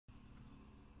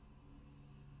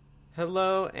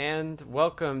Hello and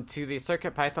welcome to the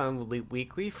CircuitPython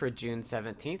Weekly for June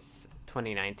 17th,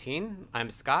 2019. I'm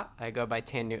Scott. I go by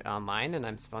Tannewt Online, and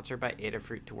I'm sponsored by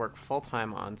Adafruit to work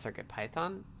full-time on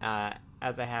CircuitPython,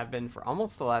 as I have been for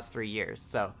almost the last 3 years.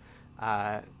 So,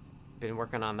 been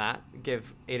working on that.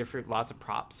 Give Adafruit lots of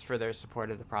props for their support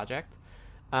of the project.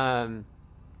 Um,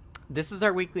 this is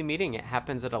our weekly meeting. It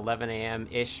happens at 11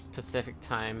 a.m.-ish Pacific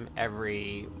time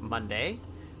every Monday.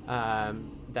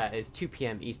 That is 2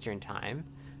 p.m. Eastern Time.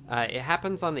 It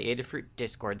happens on the Adafruit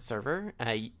Discord server.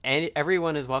 And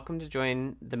everyone is welcome to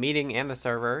join the meeting and the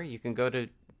server. You can go to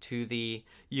the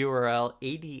URL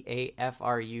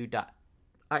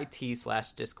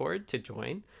adafru.it/discord to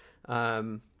join.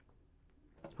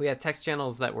 We have text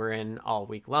channels that we're in all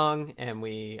week long, and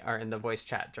we are in the voice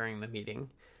chat during the meeting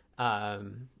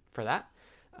for that.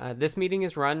 This meeting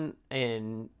is run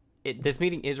in this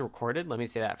meeting is recorded. Let me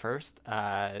say that first.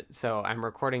 So I'm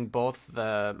recording both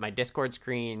my Discord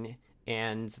screen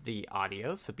and the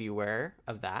audio, so be aware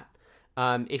of that.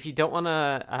 If you don't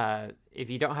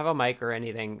if you don't have a mic or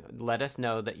anything, let us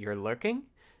know that you're lurking.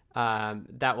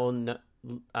 That will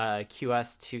cue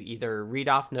us to either read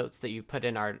off notes that you put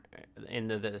in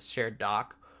the shared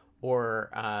doc, or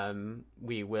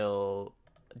we will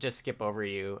just skip over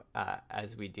you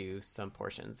as we do some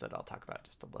portions that I'll talk about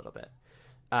just a little bit.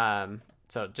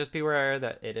 So just be aware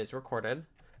that it is recorded.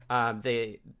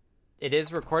 It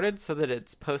is recorded so that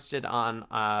it's posted on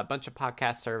a bunch of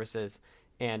podcast services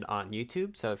and on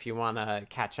YouTube. So if you want to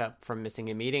catch up from missing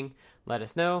a meeting, let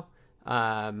us know.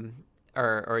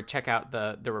 Or check out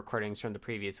the recordings from the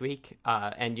previous week.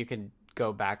 And you can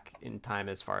go back in time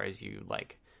as far as you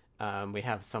like. We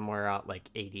have somewhere out like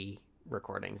 80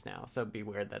 recordings now. So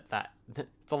beware that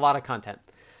it's a lot of content.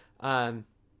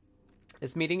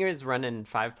 This meeting is run in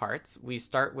 5 parts. We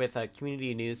start with a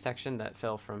community news section that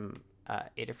Phil from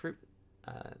Adafruit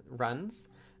runs.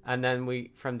 And then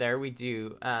from there we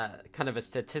do kind of a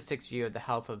statistics view of the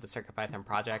health of the CircuitPython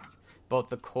project, both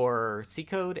the core C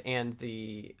code and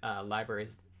the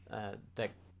libraries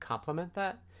that complement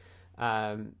that.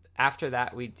 After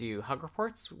that, we do Hug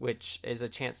Reports, which is a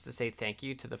chance to say thank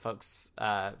you to the folks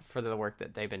for the work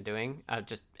that they've been doing.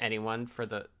 Just anyone for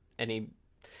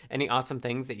any awesome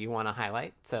things that you want to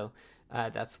highlight. So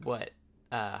that's what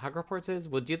Hug Reports is.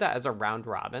 We'll do that as a round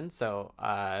robin. So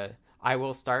I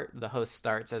will start. The host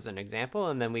starts as an example,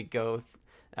 and then we go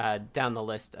down the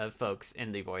list of folks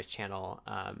in the voice channel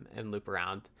and loop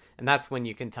around. And that's when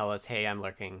you can tell us, hey, I'm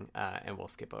lurking, and we'll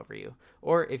skip over you.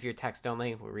 Or if you're text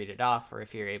only, we'll read it off. Or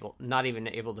if you're not even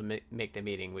able to make the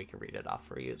meeting, we can read it off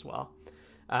for you as well.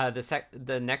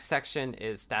 The next section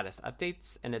is status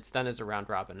updates, and it's done as a round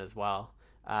robin as well.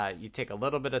 You take a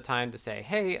little bit of time to say,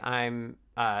 hey,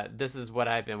 this is what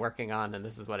I've been working on, and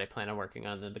this is what I plan on working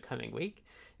on in the coming week.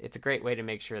 It's a great way to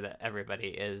make sure that everybody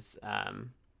is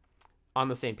on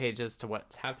the same page as to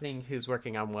what's happening, who's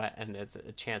working on what, and it's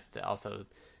a chance to also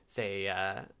say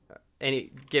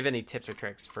give any tips or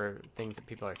tricks for things that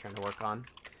people are trying to work on.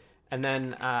 And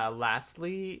then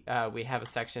lastly, we have a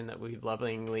section that we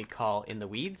lovingly call In the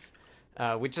Weeds,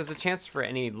 which is a chance for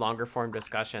any longer form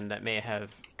discussion that may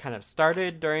have kind of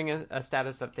started during a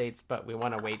status updates, but we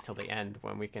want to wait till the end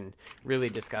when we can really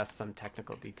discuss some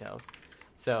technical details.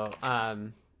 So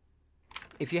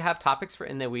if you have topics for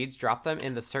In the Weeds, drop them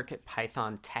in the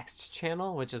CircuitPython text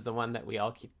channel, which is the one that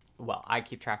I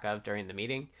keep track of during the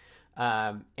meeting,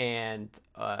 and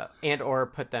or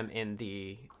put them in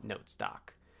the notes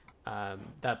doc.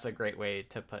 That's a great way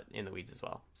to put In the Weeds as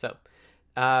well. So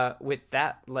with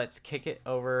that, let's kick it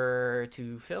over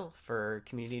to Phil for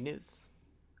community news.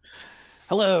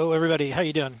 Hello, everybody. How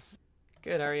you doing?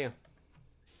 Good. How are you?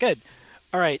 Good.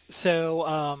 All right. So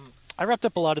I wrapped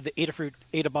up a lot of the Adafruit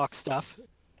AdaBox stuff.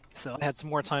 So I had some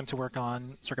more time to work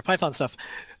on CircuitPython stuff.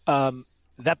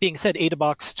 That being said,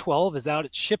 AdaBox 12 is out.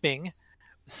 It's shipping.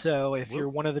 So if you're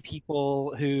one of the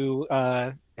people who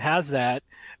has that,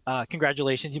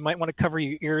 congratulations. You might want to cover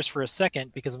your ears for a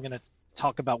second because I'm going to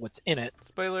talk about what's in it.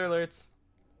 Spoiler alerts.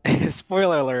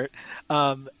 Spoiler alert.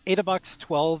 AdaBox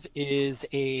 12 is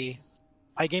a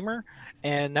iGamer,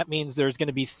 and that means there's going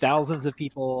to be thousands of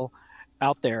people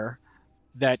out there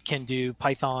that can do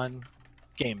Python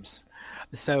games.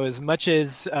 So as much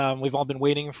as we've all been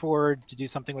waiting for to do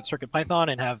something with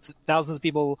CircuitPython and have thousands of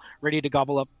people ready to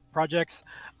gobble up projects,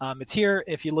 it's here.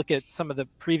 If you look at some of the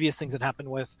previous things that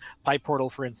happened with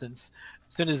PyPortal, for instance,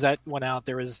 as soon as that went out,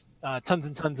 there was tons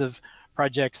and tons of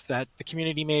projects that the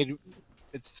community made.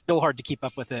 It's still hard to keep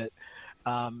up with it.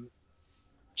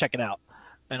 Check it out.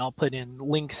 And I'll put in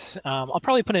links. I'll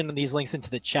probably put in these links into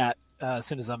the chat as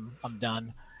soon as I'm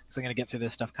done. because I'm going to get through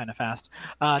this stuff kind of fast.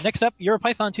 Next up,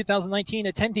 EuroPython 2019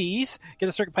 attendees get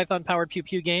a CircuitPython powered Pew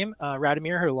Pew game.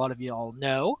 Radomir, who a lot of you all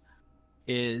know,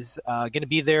 is going to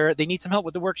be there. They need some help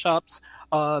with the workshops.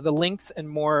 The links and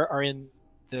more are in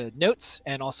the notes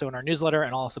and also in our newsletter,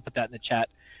 and I'll also put that in the chat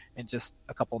in just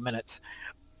a couple of minutes.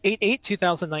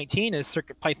 8/8/2019 is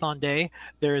CircuitPython Day.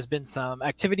 There has been some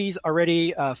activities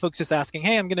already. Folks just asking,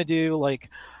 hey, I'm going to do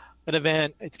like an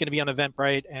event. It's going to be on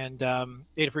Eventbrite, and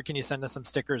Adafruit, can you send us some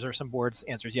stickers or some boards?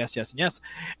 Answers yes, yes, and yes.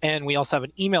 And we also have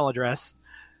an email address,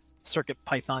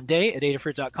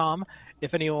 circuitpythonday@adafruit.com.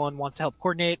 If anyone wants to help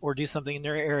coordinate or do something in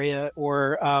their area,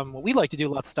 or what we like to do,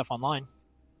 lots of stuff online,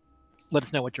 let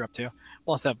us know what you're up to.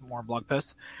 We'll also have more blog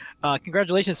posts.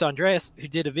 Congratulations to Andreas, who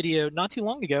did a video not too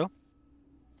long ago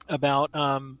about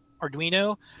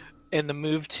Arduino and the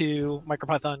move to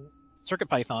MicroPython,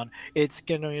 CircuitPython. It's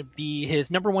going to be his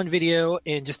 #1 video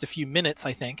in just a few minutes,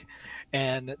 I think.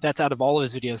 And that's out of all of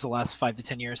his videos the last 5 to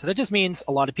 10 years. So that just means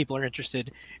a lot of people are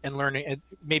interested in learning,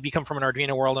 maybe come from an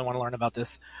Arduino world and want to learn about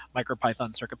this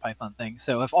MicroPython, CircuitPython thing.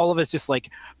 So if all of us just like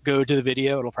go to the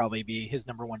video, it'll probably be his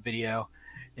 #1 video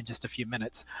in just a few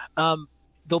minutes.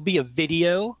 There'll be a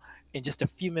video in just a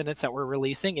few minutes that we're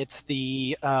releasing. It's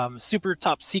the super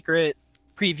top secret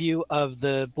preview of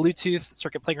the Bluetooth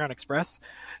Circuit Playground Express.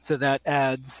 So that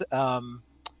adds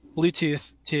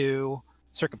Bluetooth to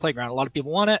Circuit Playground. A lot of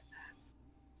people want it,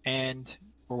 and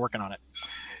we're working on it.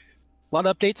 A lot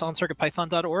of updates on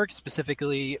CircuitPython.org,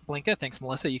 specifically Blinka. Thanks,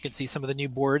 Melissa. You can see some of the new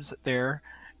boards there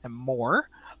and more.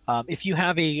 If you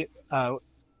have a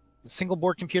single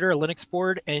board computer, a Linux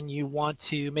board, and you want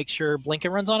to make sure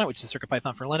Blinka runs on it, which is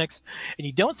CircuitPython for Linux, and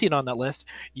you don't see it on that list,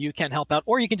 you can help out,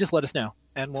 or you can just let us know,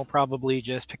 and we'll probably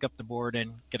just pick up the board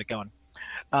and get it going.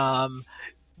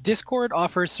 Discord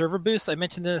offers server boosts. I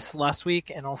mentioned this last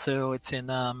week, and also it's in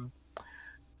I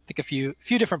think a few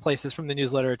different places from the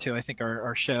newsletter to I think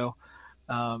our show.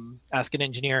 Ask an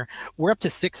Engineer. We're up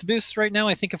to 6 boosts right now.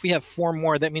 I think if we have 4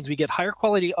 more, that means we get higher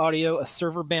quality audio, a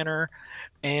server banner,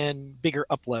 and bigger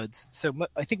uploads. So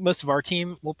I think most of our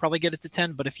team will probably get it to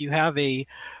 10, but if you have a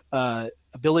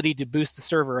ability to boost the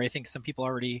server, I think some people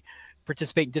already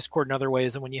participate in Discord in other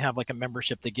ways, and when you have like a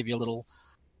membership, they give you a little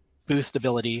boost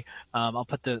ability. I'll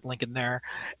put the link in there.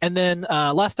 And then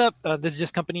last up, this is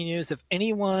just company news. If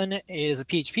anyone is a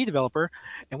PHP developer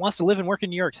and wants to live and work in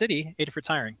New York City, Adafruit's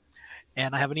hiring.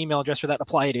 And I have an email address for that,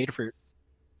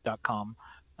 apply@adafruit.com.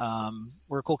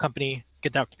 We're a cool company.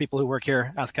 Get talk to people who work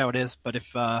here, ask how it is. But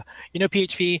if you know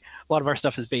PHP, a lot of our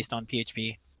stuff is based on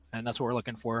PHP, and that's what we're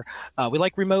looking for. We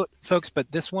like remote folks,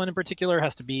 but this one in particular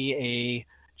has to be a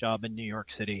job in New York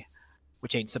City,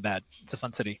 which ain't so bad. It's a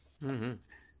fun city. Mm-hmm.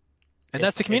 And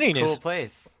that's the community news. Cool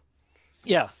place.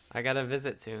 Yeah. I got to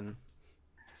visit soon.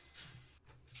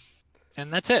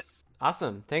 And that's it.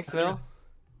 Awesome. Thanks, Phil. All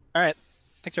right.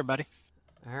 Thanks, everybody.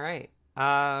 All right.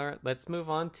 Let's move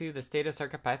on to the state of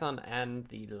CircuitPython and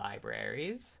the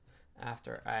libraries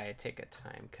after I take a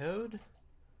time code.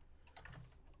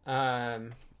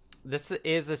 This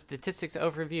is a statistics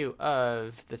overview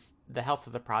of the health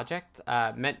of the project,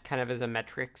 meant kind of as a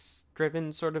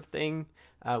metrics-driven sort of thing,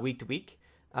 week to week.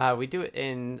 We do it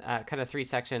in kind of 3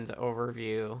 sections: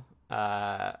 overview,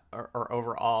 or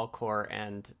overall, core,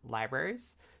 and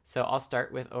libraries. So I'll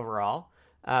start with overall.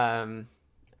 I'll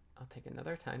take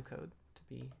another time code to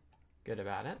be good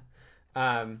about it.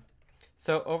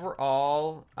 So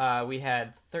overall, we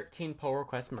had 13 pull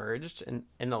requests merged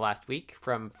in the last week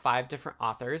from 5 different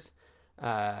authors: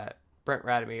 Brent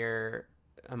Radomir,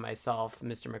 myself,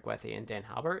 Mr. McWethy, and Dan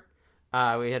Halbert.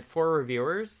 We had 4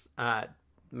 reviewers: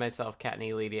 myself,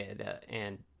 Kattni, Lydia,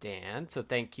 and Dan. So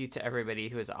thank you to everybody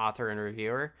who is author and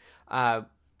reviewer.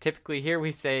 Typically here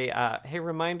we say, hey,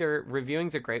 reminder,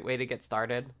 reviewing's a great way to get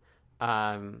started.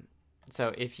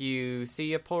 So if you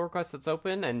see a pull request that's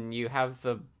open and you have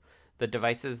the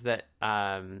devices that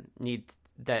need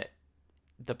that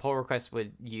the pull request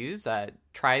would use,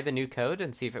 try the new code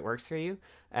and see if it works for you,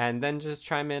 and then just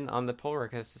chime in on the pull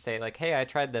request to say like, hey, I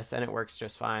tried this and it works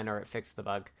just fine, or it fixed the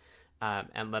bug,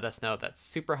 and let us know. That's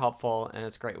super helpful, and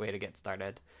it's a great way to get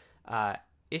started.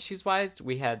 Issues wise,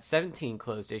 we had 17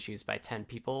 closed issues by 10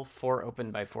 people, 4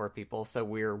 open by 4 people, so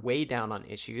we're way down on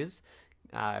issues.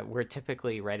 We're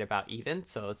typically right about even,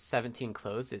 so 17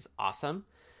 closed is awesome.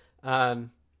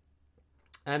 And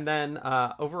then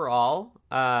overall,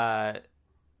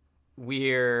 we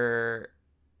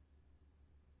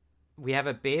have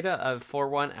a beta of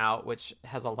 4.1 out, which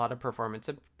has a lot of performance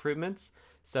improvements.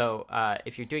 So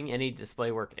if you're doing any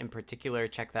display work in particular,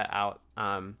 check that out.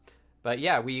 But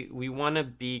yeah, we want to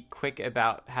be quick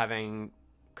about having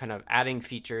kind of adding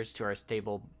features to our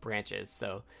stable branches.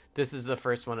 So this is the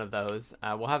first one of those.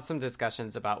 We'll have some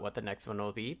discussions about what the next one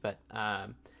will be, but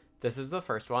this is the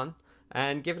first one.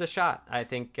 And give it a shot. I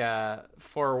think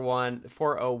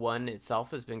 401 itself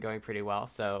has been going pretty well,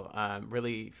 so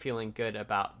really feeling good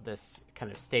about this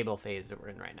kind of stable phase that we're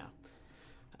in right now.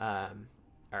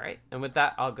 All right, and with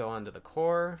that, I'll go on to the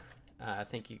core.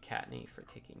 Thank you, Kattni, for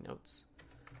taking notes.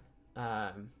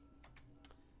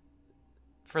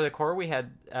 For the core, we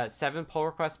had 7 pull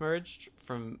requests merged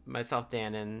from myself,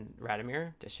 Dan, and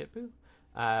Radomir Deshipu.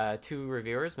 2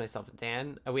 reviewers, myself and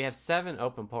Dan. We have 7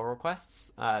 open pull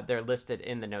requests. They're listed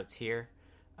in the notes here.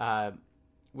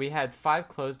 We had 5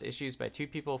 closed issues by 2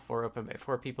 people, 4 open by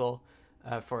 4 people,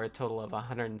 for a total of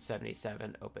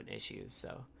 177 open issues.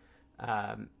 So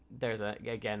there's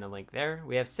again a link there.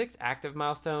 We have 6 active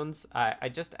milestones. I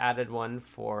just added one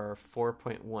for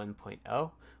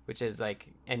 4.1.0, which is like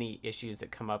any issues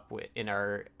that come up in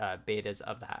our betas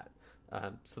of that.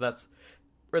 So that's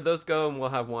where those go, and we'll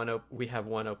have we have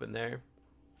one open there.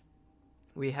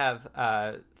 We have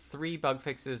 3 bug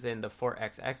fixes in the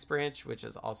 4xx branch, which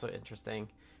is also interesting.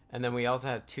 And then we also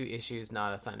have 2 issues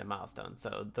not assigned a milestone.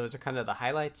 So those are kind of the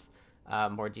highlights.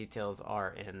 More details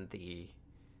are in the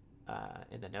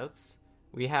notes.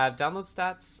 We have download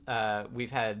stats.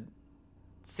 We've had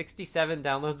 67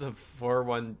 downloads of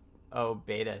 4.1.0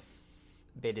 beta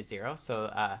 0. So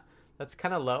that's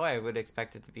kind of low. I would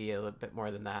expect it to be a little bit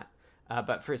more than that.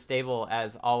 But for stable,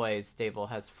 as always, stable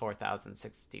has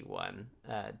 4,061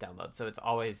 downloads. So it's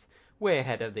always way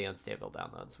ahead of the unstable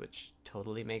downloads, which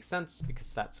totally makes sense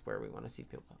because that's where we want to see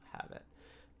people have it.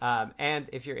 And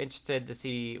if you're interested to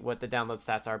see what the download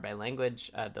stats are by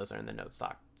language, those are in the notes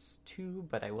docs too,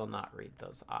 but I will not read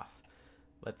those off.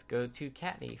 Let's go to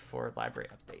Kattni for library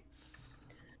updates.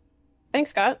 Thanks,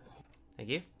 Scott. Thank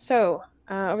you. So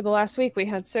over the last week, we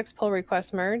had 6 pull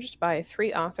requests merged by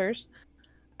 3 authors.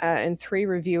 And 3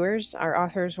 reviewers. Our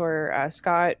authors were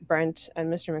Scott, Brent,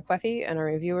 and Mr. McWethy, and our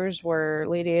reviewers were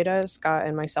Lady Ada, Scott,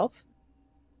 and myself.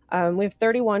 We have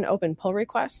 31 open pull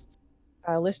requests.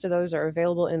 A list of those are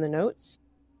available in the notes.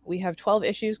 We have 12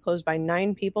 issues closed by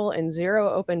 9 people and 0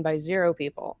 open by 0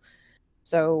 people.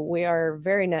 So we are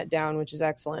very net down, which is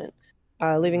excellent,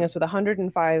 leaving us with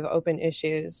 105 open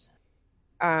issues.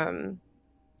 And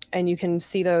you can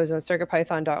see those at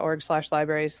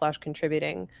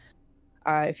circuitpython.org/libraries/contributing.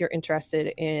 If you're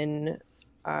interested in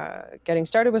getting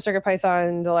started with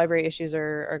CircuitPython, the library issues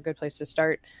are a good place to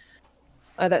start.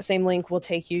 That same link will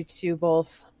take you to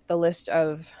both the list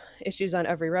of issues on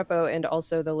every repo and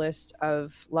also the list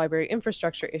of library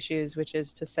infrastructure issues, which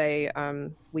is to say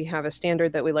we have a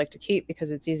standard that we like to keep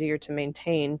because it's easier to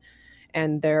maintain.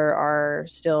 And there are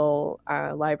still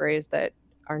libraries that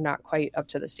are not quite up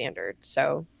to the standard.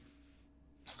 So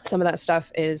some of that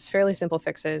stuff is fairly simple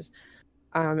fixes.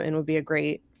 And would be a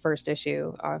great first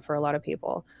issue for a lot of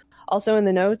people. Also in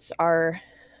the notes are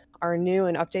our new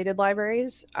and updated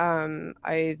libraries.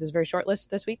 There's a very short list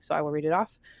this week, so I will read it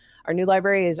off. Our new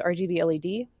library is RGB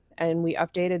LED, and we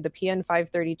updated the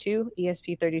PN532,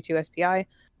 ESP32 SPI,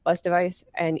 bus device,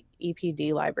 and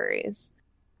EPD libraries.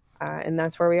 And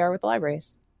that's where we are with the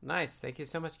libraries. Nice. Thank you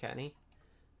so much, Kattni.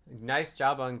 Nice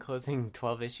job on closing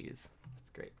 12 issues.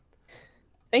 That's great.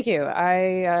 Thank you. I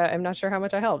am not sure how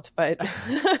much I helped, but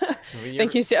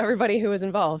thank you to everybody who was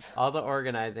involved. All the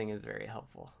organizing is very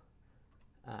helpful.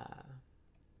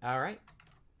 All right.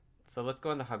 So let's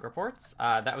go into Hug Reports.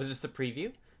 That was just a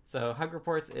preview. So Hug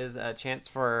Reports is a chance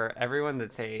for everyone to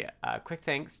say quick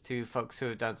thanks to folks who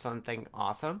have done something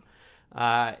awesome.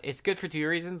 It's good for 2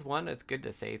 reasons. 1, it's good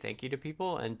to say thank you to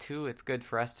people. And 2, it's good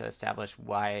for us to establish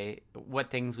what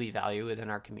things we value within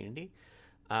our community.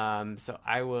 So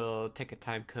I will take a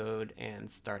time code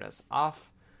and start us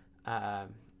off.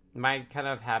 My kind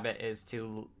of habit is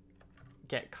to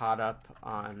get caught up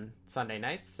on Sunday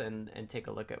nights and take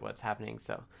a look at what's happening.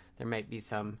 So there might be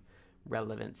some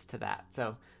relevance to that.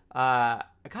 So I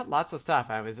got lots of stuff.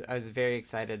 I was very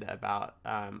excited about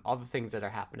all the things that are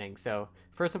happening. So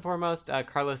first and foremost,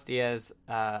 Carlos Diaz,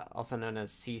 also known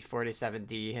as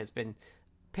C47D, has been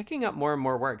picking up more and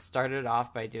more work. Started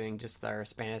off by doing just our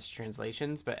Spanish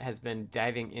translations, but has been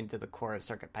diving into the core of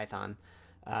CircuitPython.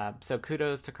 So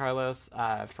kudos to Carlos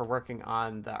for working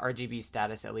on the RGB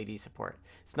status LED support.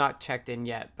 It's not checked in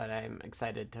yet, but I'm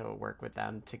excited to work with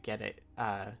them to get it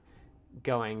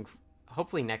going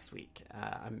hopefully next week.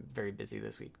 I'm very busy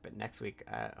this week, but next week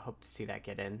I hope to see that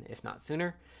get in, if not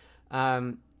sooner.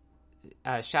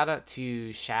 Shout out to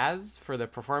Shaz for the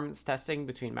performance testing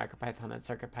between MicroPython and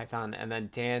CircuitPython, and then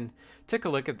Dan took a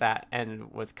look at that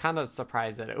and was kind of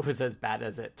surprised that it was as bad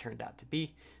as it turned out to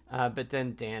be. But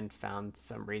then Dan found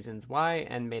some reasons why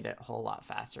and made it a whole lot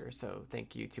faster. So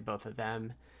thank you to both of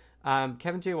them.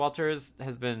 Kevin J. Walters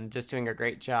has been just doing a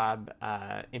great job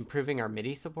improving our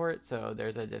MIDI support. So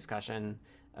there's a discussion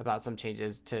about some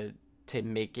changes to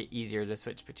make it easier to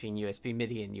switch between USB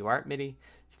MIDI and UART MIDI.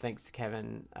 So thanks to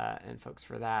Kevin and folks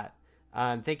for that.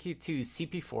 Thank you to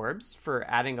CP Forbes for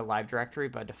adding a live directory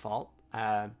by default.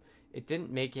 It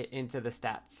didn't make it into the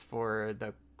stats for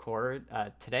the core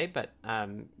today, but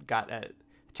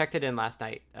checked it in last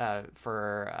night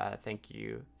for thank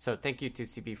you. So thank you to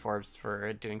CP Forbes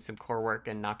for doing some core work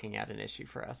and knocking out an issue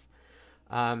for us.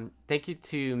 Thank you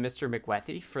to Mr.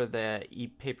 McWethy for the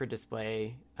e-paper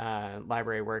display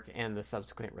library work and the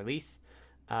subsequent release.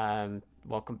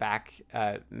 Welcome back.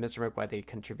 Mr. McWethy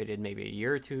contributed maybe a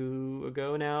year or two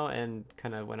ago now and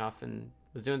kind of went off and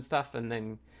was doing stuff and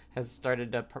then has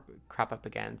started to crop up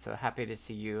again. So happy to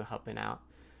see you helping out,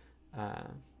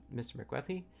 Mr.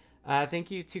 McWethy. Thank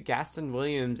you to Gaston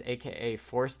Williams, aka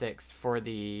Four Sticks, for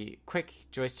the quick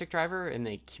joystick driver in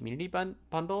the community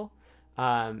bundle.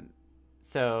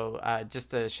 So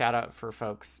just a shout out for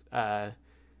folks.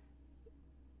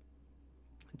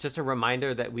 Just a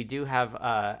reminder that we do have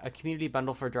a community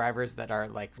bundle for drivers that are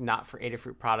like not for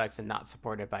Adafruit products and not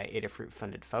supported by Adafruit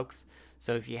funded folks.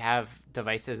 So if you have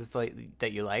devices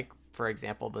that you like, for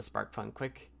example, the SparkFun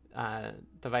Quick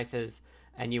devices,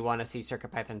 and you want to see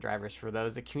CircuitPython drivers for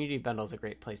those, the community bundle is a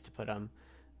great place to put them.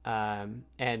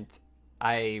 And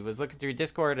I was looking through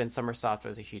Discord, and Summersoft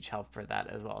was a huge help for that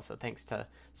as well. So thanks to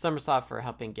Summersoft for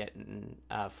helping get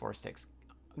Four Sticks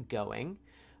going.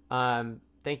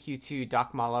 Thank you to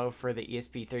Doc Malo for the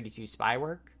ESP32 SPI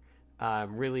work.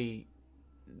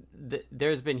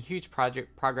 There's been huge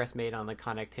progress made on the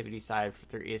connectivity side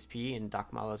through ESP, and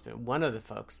Doc Malo has been one of the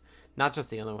folks, not just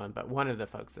the only one, but one of the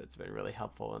folks that's been really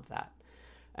helpful with that.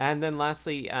 And then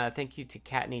lastly, thank you to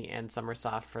Kattni and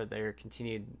Summersoft for their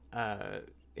continued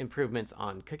improvements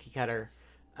on Cookie Cutter.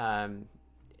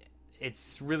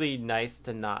 It's really nice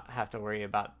to not have to worry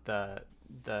about the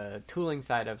tooling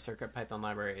side of CircuitPython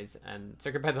libraries and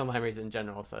CircuitPython libraries in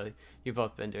general. So you've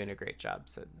both been doing a great job.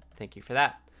 So thank you for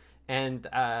that. And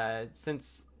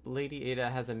since Lady Ada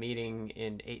has a meeting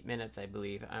in 8 minutes, I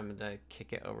believe, I'm going to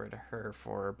kick it over to her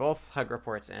for both hug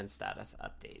reports and status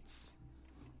updates.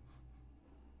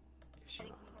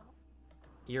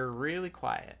 You're really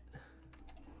quiet.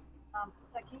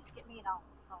 So can you skip me and I'll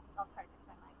try to fix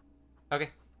my mic.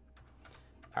 Okay.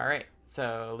 All right.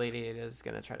 So Lady Ada is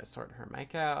going to try to sort her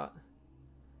mic out.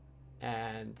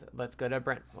 And let's go to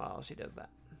Brent while she does that.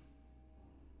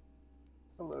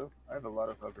 Hello. I have a lot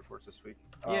of hug reports this week.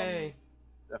 Yay.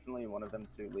 Definitely one of them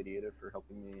to Lady Ada for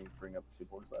helping me bring up 2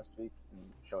 boards last week and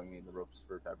showing me the ropes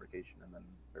for fabrication and then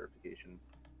verification.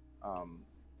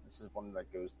 This is one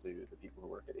that goes to the people who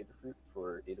work at Adafruit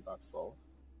for AdaBox 12.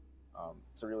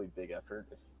 It's a really big effort,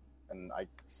 and I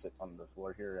sit on the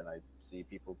floor here and I see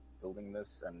people building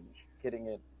this and kitting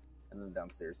it, and then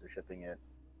downstairs they're shipping it,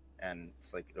 and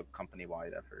it's like a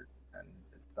company-wide effort, and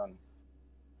it's done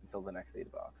until the next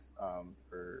AdaBox.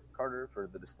 For Carter, for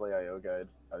the Display I/O guide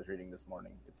I was reading this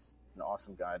morning, it's an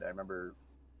awesome guide. I remember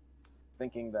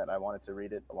thinking that I wanted to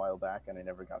read it a while back, and I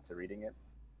never got to reading it,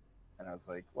 and I was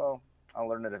like, well, I'll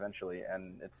learn it eventually,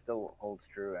 and it still holds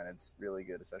true, and it's really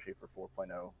good, especially for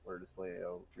 4.0, where Display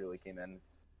I/O really came in.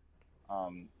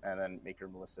 And then Maker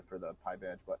Melissa for the Pi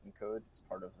badge button code is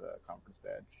part of the conference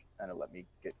badge, and it let me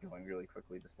get going really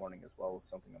quickly this morning as well,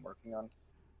 something I'm working on.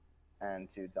 And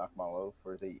to Doc Malo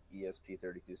for the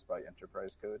ESP32 SPI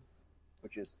enterprise code,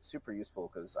 which is super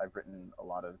useful because I've written a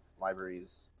lot of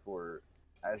libraries for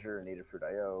Azure and Adafruit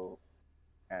I/O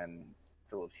and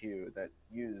Philips Hue that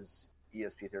use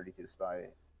ESP32 SPI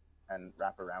and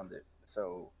wrap around it.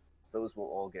 So those will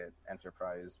all get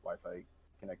enterprise Wi-Fi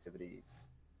connectivity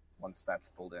once that's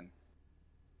pulled in.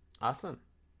 Awesome.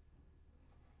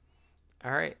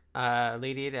 All right.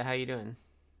 Lady Ada, how you doing?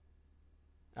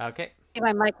 Okay.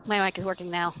 My mic is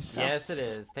working now. So. Yes, it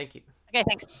is. Thank you. Okay,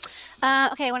 thanks.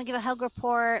 Okay, I want to give a hug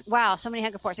report. Wow, so many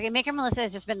hug reports. Okay, Maker Melissa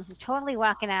has just been totally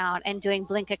walking out and doing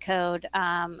Blinka code.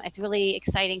 It's really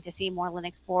exciting to see more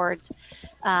Linux boards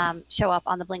show up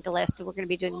on the Blinka list. We're going to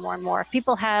be doing more and more. If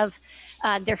people have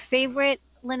their favorite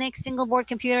Linux single board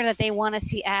computer that they want to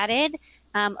see added,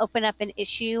 open up an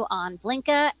issue on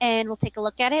Blinka and we'll take a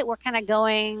look at it. We're kind of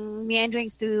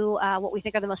meandering through what we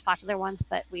think are the most popular ones,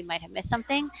 but we might have missed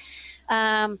something.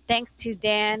 Thanks to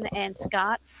Dan and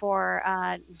Scott for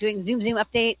doing Zoom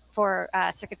update for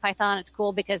CircuitPython. It's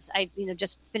cool because I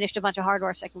just finished a bunch of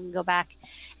hardware, so I can go back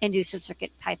and do some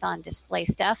CircuitPython display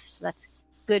stuff. So that's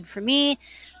good for me.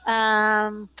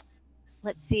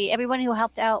 let's see, everyone who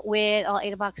helped out with all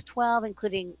AdaBox 12,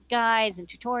 including guides and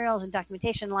tutorials and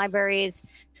documentation libraries.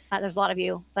 There's a lot of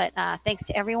you, but thanks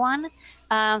to everyone.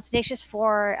 Sedacious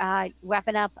for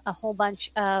wrapping up a whole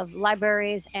bunch of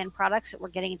libraries and products that we're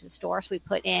getting into the store. So we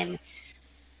put in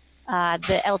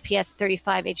the LPS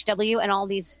 35HW, and all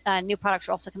these new products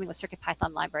are also coming with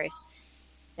CircuitPython libraries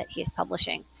that he is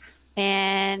publishing.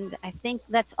 And I think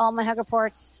that's all my Hug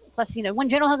reports. Plus, one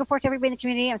general Hug report to everybody in the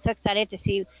community. I'm so excited to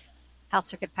see how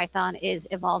CircuitPython is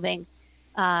evolving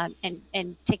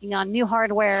and taking on new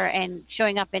hardware and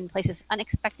showing up in places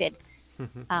unexpected.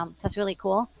 So that's really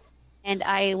cool. And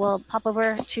I will pop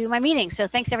over to my meeting. So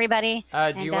thanks, everybody.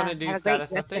 Do you want to do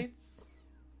status updates?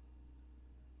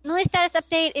 The only status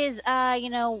update is,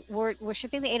 we're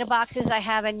shipping the Ada boxes. I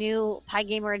have a new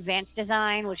PyGamer Advanced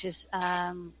design, which is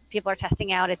people are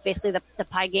testing out. It's basically the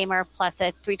PyGamer plus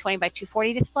a 320 by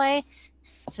 240 display.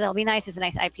 So that'll be nice. It's a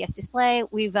nice IPS display.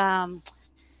 We've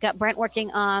got Brent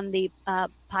working on the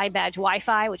PyBadge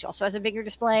Wi-Fi, which also has a bigger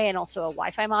display and also a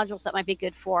Wi-Fi module. So that might be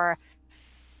good for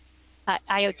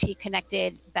IoT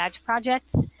connected badge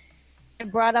projects. I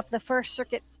brought up the first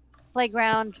Circuit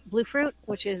Playground Bluefruit,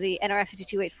 which is the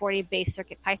NRF52840 based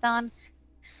CircuitPython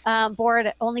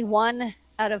board. Only 1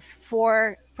 out of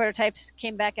 4 prototypes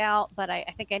came back out, but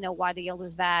I think I know why the yield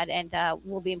was bad, and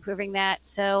we'll be improving that.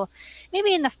 So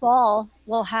maybe in the fall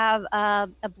we'll have a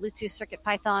Bluetooth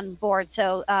CircuitPython board.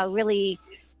 So really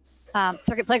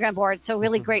Circuit Playground board. So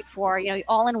really great for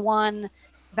all-in-one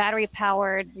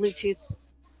battery-powered Bluetooth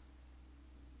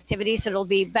activity. So it'll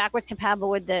be backwards compatible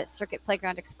with the Circuit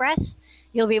Playground Express.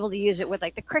 You'll be able to use it with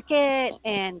like the Cricket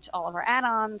and all of our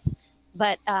add-ons.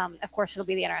 But of course, it'll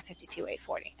be the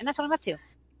NRF52840, and that's what I'm up to.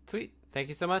 Sweet. Thank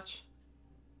you so much.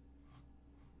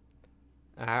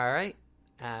 All right.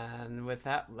 And with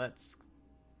that, let's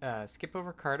skip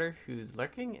over Carter, who's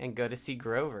lurking, and go to see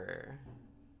Grover.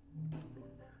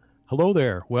 Hello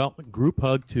there. Well, group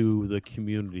hug to the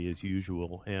community as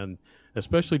usual, and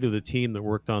especially to the team that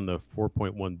worked on the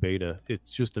 4.1 beta.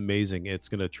 It's just amazing. It's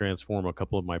going to transform a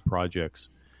couple of my projects.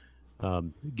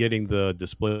 Getting the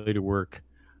display to work,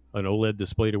 an OLED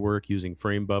display to work, using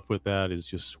frame buff with that is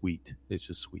just sweet. It's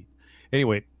just sweet.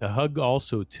 Anyway, a hug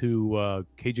also to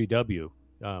KJW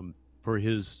for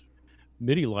his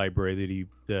MIDI library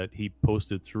that he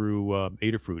posted through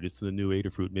Adafruit. It's the new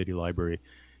Adafruit MIDI library.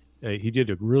 He did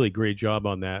a really great job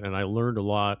on that, and I learned a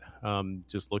lot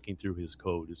just looking through his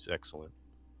code. It's excellent.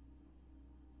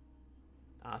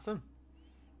 Awesome.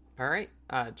 All right.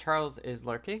 Charles is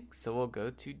lurking, so we'll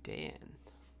go to Dan.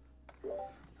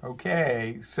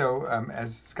 Okay, so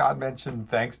as Scott mentioned,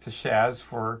 thanks to Shaz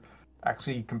for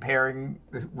actually comparing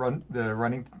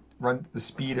the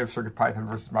speed of CircuitPython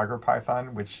versus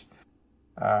MicroPython, which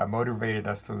motivated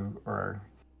us to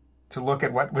look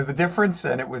at what was the difference,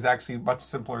 and it was actually much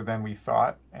simpler than we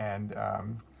thought. And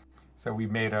so we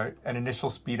made an initial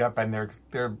speed up, and there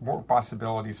are more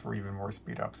possibilities for even more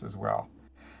speed ups as well.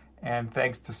 And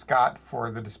thanks to Scott for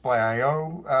the display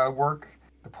I/O work,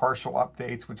 the partial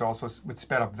updates, which also would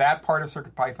sped up that part of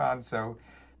CircuitPython. So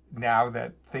now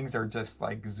that things are just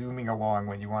like zooming along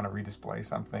when you want to redisplay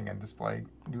something and display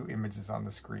new images on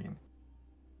the screen.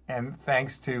 And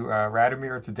thanks to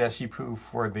Radomir Tedeschipu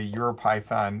for the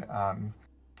EuroPython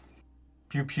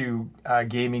Pew Pew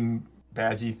gaming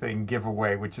badgie thing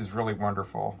giveaway, which is really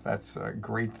wonderful. That's a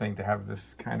great thing to have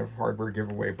this kind of hardware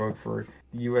giveaway, both for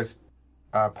the US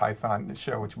Python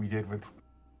show, which we did with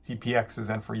CPXs,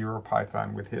 and for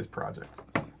EuroPython with his project.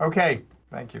 Okay,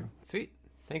 thank you. Sweet.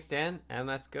 Thanks, Dan. And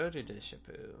let's go to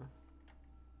Deshipu.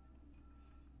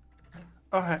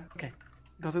 Okay.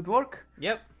 Does it work?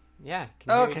 Yep. Yeah.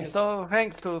 Okay, so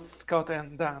thanks to Scott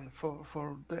and Dan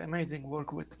for the amazing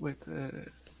work with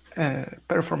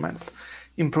performance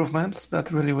improvements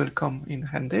that really will come in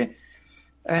handy.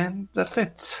 And that's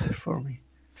it for me.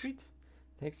 Sweet.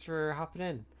 Thanks for hopping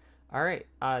in. All right.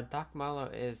 Doc Malo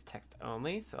is text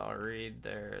only, so I'll read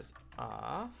theirs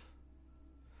off.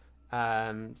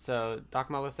 So Doc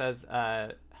Malo says,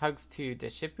 hugs to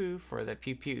Deshipu for the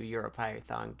Pew Pew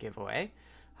EuroPython giveaway.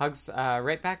 Hugs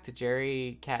right back to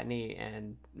Jerry, Kattni,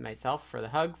 and myself for the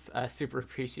hugs. Super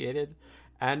appreciated.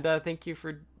 And thank you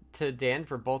to Dan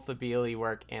for both the BLE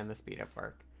work and the speed up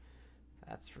work.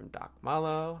 That's from Doc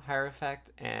Malo, Higher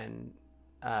Effect, and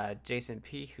Jason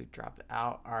P, who dropped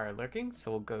out, are lurking.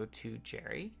 So we'll go to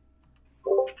Jerry.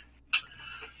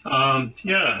 Yeah,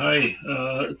 hi.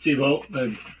 Let's see. Well,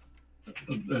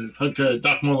 hug to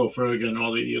Doc Malo for, again,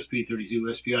 all the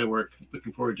ESP32 SPI work.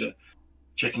 Looking forward to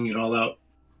checking it all out.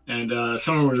 And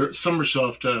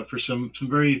Summersoft for some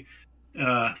very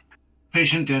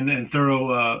patient and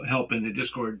thorough help in the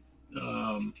Discord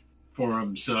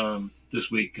forums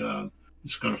this week.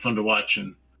 It's kind of fun to watch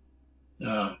and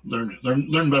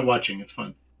learn by watching. It's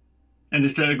fun. And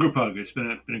it's a group hug. It's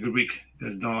been a good week. You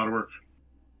guys have done a lot of work.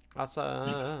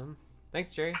 Awesome.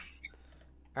 Thanks, Jerry.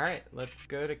 All right, let's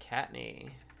go to Katney.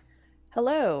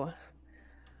 Hello.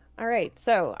 All right,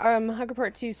 so hug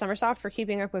report to Summersoft for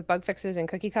keeping up with bug fixes in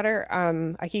Cookie Cutter.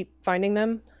 I keep finding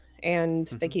them, and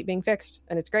they keep being fixed,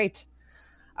 and it's great.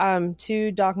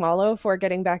 To Doc Malo for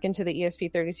getting back into the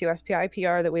ESP32 SPI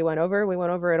PR that we went over. We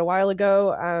went over it a while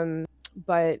ago,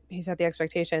 but he set the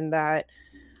expectation that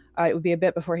it would be a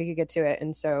bit before he could get to it,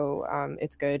 and so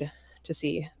it's good to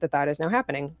see that is now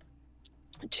happening.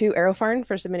 To Aerofarn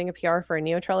for submitting a PR for a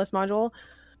NeoTrellis module.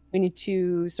 We need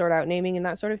to sort out naming and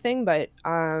that sort of thing, but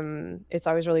it's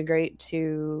always really great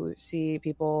to see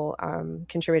people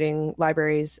contributing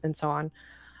libraries and so on.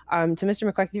 To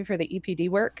Mr. McQuarrie for the EPD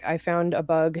work, I found a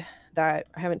bug that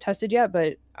I haven't tested yet,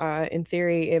 but in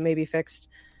theory it may be fixed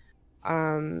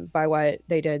by what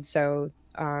they did. So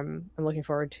I'm looking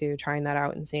forward to trying that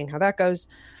out and seeing how that goes.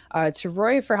 To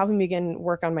Roy for helping me begin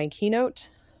work on my keynote.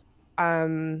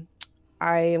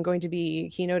 I am going to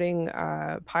be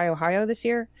keynoting Pi Ohio this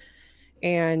year,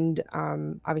 and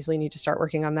obviously need to start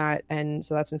working on that, and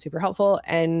so that's been super helpful.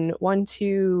 And one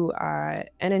to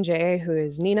NNJA, who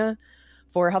is Nina,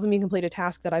 for helping me complete a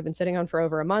task that I've been sitting on for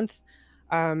over a month.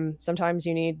 Sometimes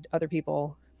you need other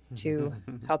people to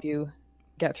help you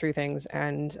get through things,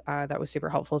 and that was super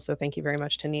helpful, so thank you very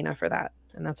much to Nina for that.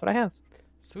 And that's what I have.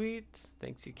 Sweet.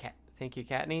 Thank you,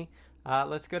 Katney.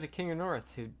 Let's go to King of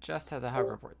North, who just has a hug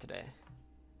report today.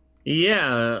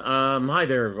 Yeah. Hi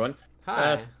there, everyone.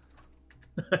 Hi.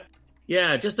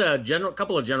 Yeah, just a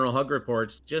couple of general hug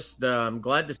reports. Just I'm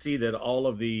glad to see that all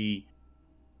of the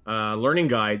learning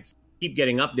guides keep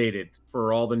getting updated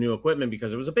for all the new equipment,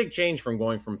 because it was a big change from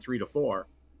going from 3 to 4,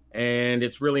 and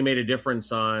it's really made a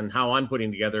difference on how I'm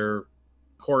putting together a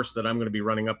course that I'm going to be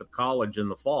running up at college in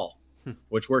the fall,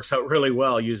 which works out really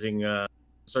well using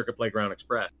Circuit Playground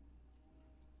Express.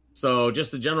 So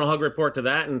just a general hug report to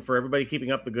that, and for everybody keeping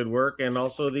up the good work, and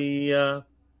also the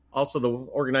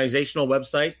organizational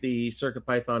website, the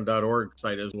CircuitPython.org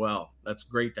site as well. That's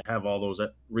great to have all those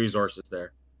resources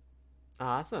there.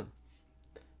 Awesome.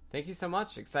 Thank you so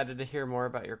much. Excited to hear more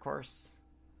about your course.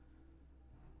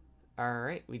 All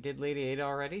right, we did Lady Ada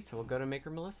already, so we'll go to Maker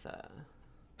Melissa.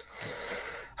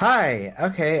 Hi.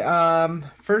 Okay.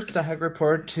 First, a hug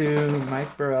report to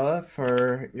Mike Barella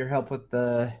for your help with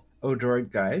the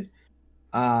Odroid guide.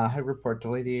 Hug report to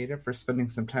Lady Ada for spending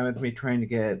some time with me trying to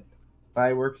get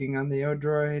by working on the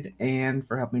Odroid, and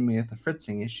for helping me with the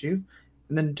fritzing issue.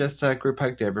 And then just a group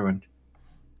hug to everyone.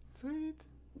 Sweet.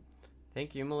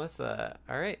 Thank you, Melissa.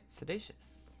 All right,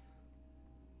 Sedacious.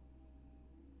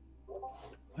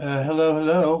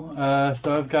 Hello.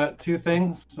 So I've got two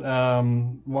things.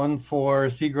 One for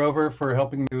C. Grover for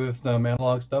helping me with some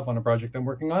analog stuff on a project I'm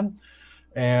working on,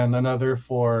 and another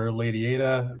for Lady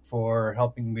Ada for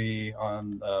helping me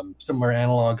on similar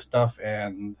analog stuff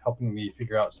and helping me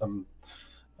figure out some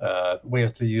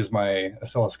ways to use my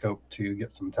oscilloscope to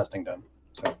get some testing done.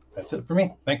 So that's it for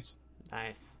me. Thanks.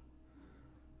 Nice.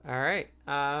 All right.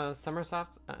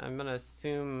 Summersoft, I'm going to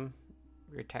assume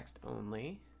your text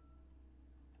only.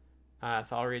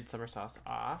 So I'll read Summersoft's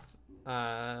off.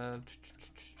 After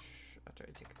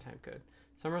I take a time code.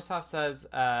 Summersoft says,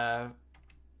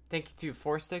 thank you to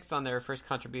Four Sticks on their first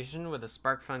contribution with a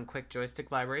SparkFun quick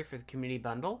joystick library for the community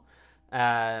bundle.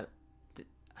 Hug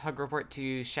report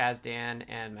to Shaz, Dan,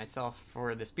 and myself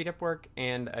for the speed up work,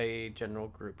 and a general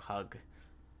group hug.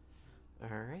 All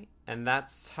right, and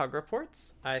that's hug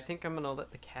reports. I think I'm gonna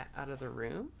let the cat out of the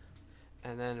room,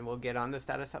 and then we'll get on to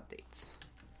status updates.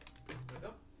 Here we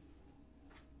go.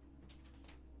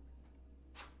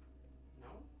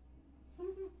 No.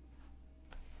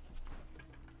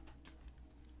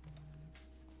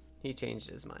 He changed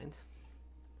his mind.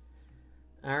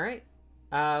 All right.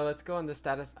 Let's go on the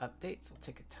status updates. I'll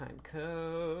take a time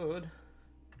code.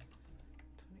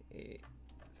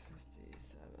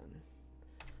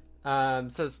 2857.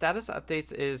 So status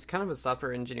updates is kind of a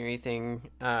software engineering thing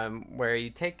where you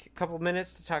take a couple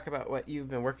minutes to talk about what you've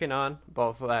been working on,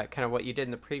 both kind of what you did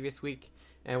in the previous week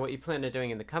and what you plan on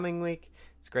doing in the coming week.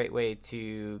 It's a great way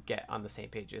to get on the same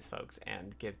page with folks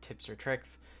and give tips or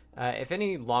tricks. If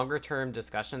any longer term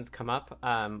discussions come up,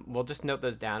 we'll just note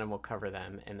those down and we'll cover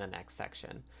them in the next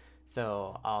section.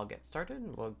 So I'll get started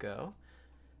and we'll go.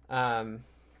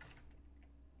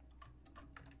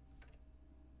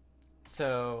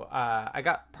 So I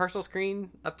got partial screen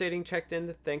updating checked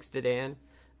in, thanks to Dan.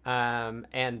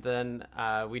 And then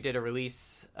we did a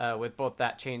release with both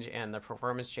that change and the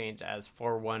performance change as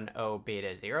 4.10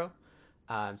 beta 0.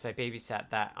 So I babysat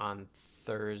that on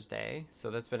Thursday.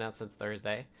 So that's been out since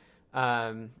Thursday.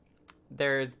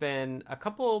 There's been a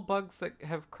couple bugs that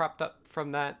have cropped up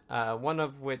from that. One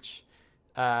of which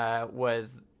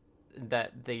was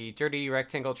that the dirty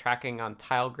rectangle tracking on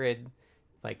tile grid,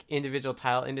 like individual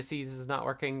tile indices, is not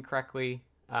working correctly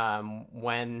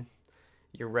when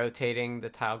you're rotating the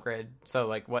tile grid. So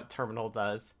like what terminal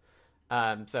does.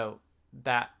 So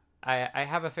that I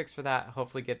have a fix for that.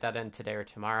 Hopefully get that in today or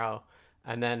tomorrow.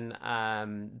 And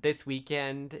then this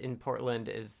weekend in Portland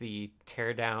is the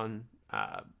Teardown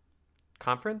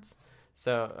conference.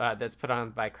 So that's put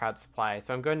on by Crowd Supply.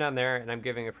 So I'm going down there and I'm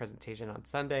giving a presentation on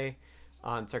Sunday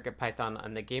on CircuitPython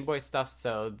on the Game Boy stuff.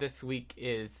 So this week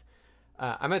is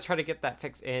I'm going to try to get that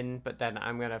fix in, but then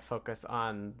I'm going to focus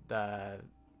on the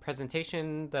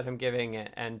presentation that I'm giving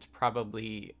and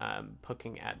probably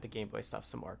poking at the Game Boy stuff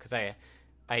some more, because I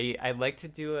like to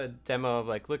do a demo of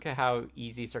like, look at how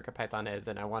easy CircuitPython is,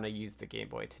 and I want to use the Game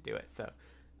Boy to do it. So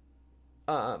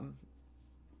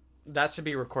that should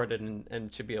be recorded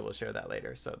and should be able to share that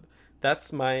later. So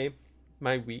that's my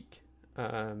week.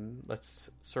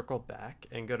 Let's circle back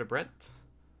and go to Brent.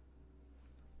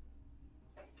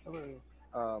 Hello.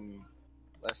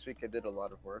 Last week I did a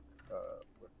lot of work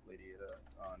with Lady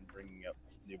Ada on bringing up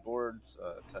new boards,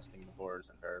 testing the boards,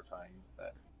 and verifying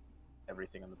that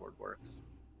everything on the board works.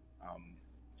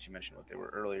 She mentioned what they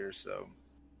were earlier, so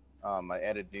I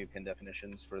added new pin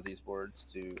definitions for these boards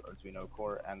to Arduino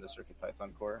Core and the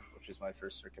CircuitPython Core, which is my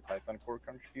first CircuitPython Core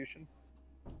contribution.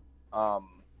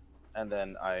 And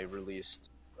then I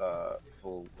released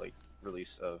full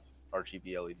release of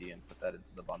RGB LED and put that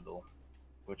into the bundle,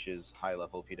 which is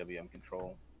high-level PWM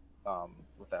control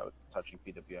without touching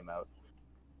PWM out,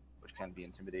 which can be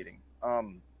intimidating.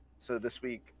 So this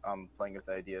week, I'm playing with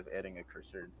the idea of adding a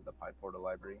cursor into the PyPortal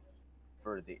library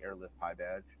for the Airlift Pi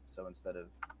badge. So instead of,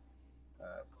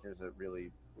 here's a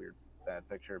really weird bad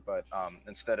picture, but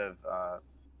instead of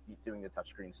doing the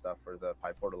touchscreen stuff for the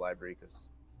PyPortal library, because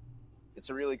it's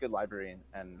a really good library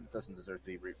and doesn't deserve to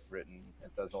be rewritten.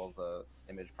 It does all the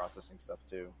image processing stuff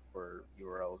too for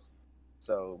URLs.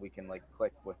 So we can like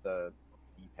click with the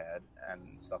D-pad and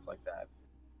stuff like that.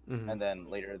 Mm-hmm. And then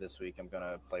later this week, I'm going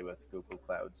to play with Google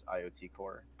Cloud's IoT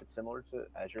Core. It's similar to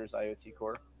Azure's IoT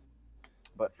Core,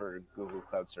 but for Google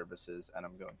Cloud services. And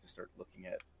I'm going to start looking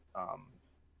at,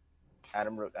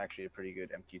 Adam wrote actually a pretty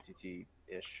good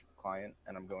MQTT-ish client,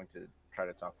 and I'm going to try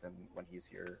to talk to him when he's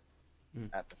here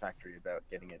at the factory about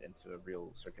getting it into a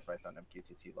real CircuitPython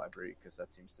MQTT library, because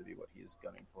that seems to be what he's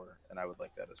gunning for, and I would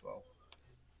like that as well.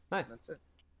 Nice. And that's it.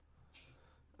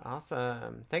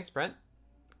 Awesome. Thanks, Brent.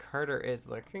 Carter is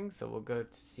lurking, so we'll go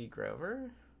to C.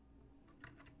 Grover.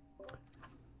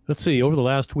 Let's see. Over the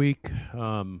last week,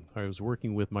 I was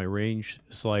working with my range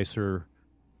slicer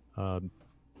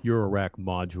Eurorack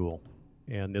module,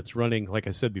 and it's running, like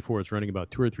I said before, it's running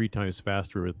about 2 or 3 times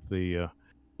faster with the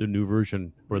new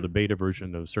version or the beta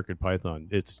version of CircuitPython.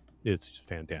 It's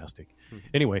fantastic.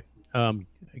 Anyway, I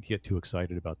get too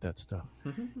excited about that stuff.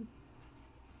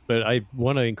 But I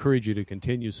want to encourage you to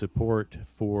continue support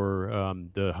for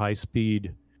the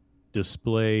high-speed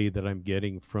display that I'm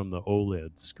getting from the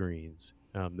OLED screens.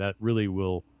 That really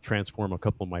will transform a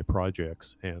couple of my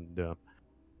projects, and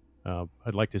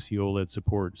I'd like to see OLED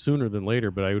support sooner than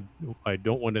later. But I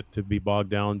don't want it to be bogged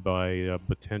down by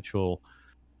potential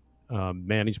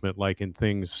management, like in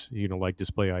things like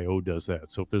Display.io does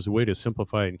that. So if there's a way to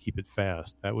simplify it and keep it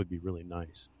fast, that would be really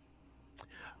nice.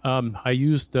 I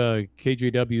used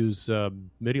KJW's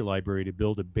MIDI library to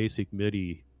build a basic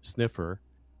MIDI sniffer,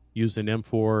 used an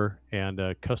M4 and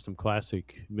a custom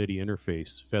classic MIDI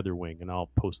interface, Featherwing, and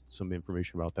I'll post some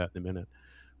information about that in a minute.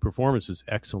 Performance is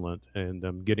excellent, and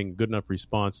I'm getting good enough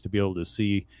response to be able to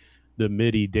see the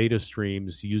MIDI data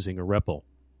streams using a REPL.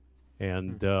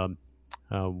 And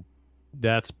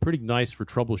that's pretty nice for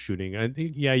troubleshooting. And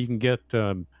yeah, you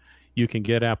can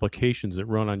get applications that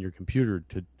run on your computer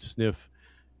to sniff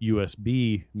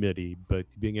USB MIDI, but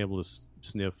being able to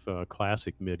sniff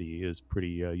classic MIDI is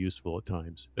pretty useful at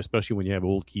times, especially when you have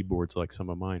old keyboards like some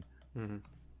of mine.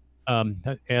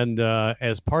 And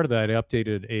as part of that, I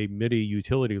updated a MIDI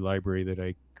utility library that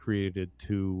I created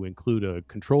to include a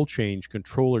control change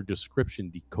controller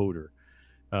description decoder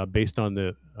based on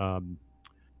the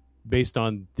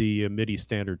MIDI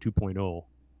standard 2.0.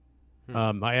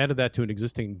 I added that to an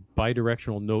existing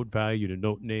bidirectional note value to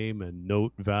note name and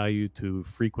note value to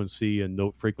frequency and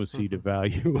note frequency to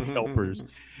value helpers,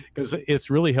 because it's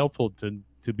really helpful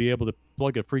to be able to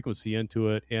plug a frequency into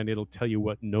it and it'll tell you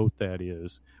what note that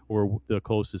is or the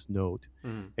closest note,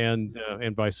 and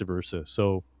vice versa.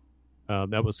 So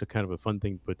that was a kind of a fun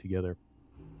thing to put together.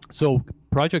 So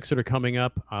projects that are coming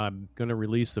up, I'm going to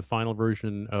release the final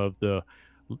version of the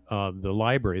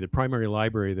library, the primary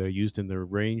library that I used in the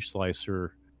range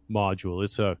slicer module.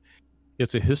 It's a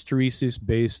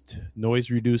hysteresis-based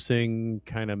noise-reducing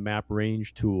kind of map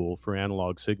range tool for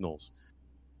analog signals,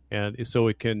 and so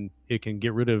it can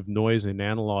get rid of noise in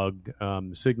analog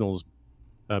signals.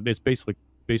 It's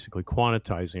basically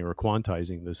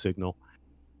quantizing the signal,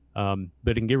 but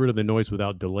it can get rid of the noise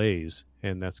without delays,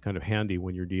 and that's kind of handy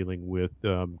when you're dealing with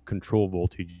control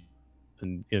voltage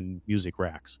in music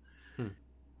racks.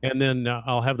 And then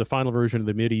I'll have the final version of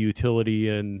the MIDI utility,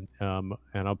 and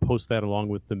I'll post that along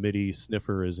with the MIDI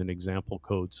sniffer as an example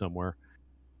code somewhere.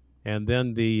 And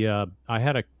then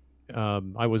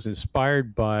I was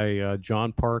inspired by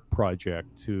John Park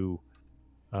project to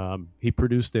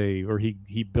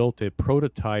he built a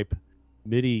prototype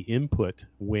MIDI input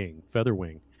wing, feather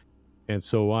wing, and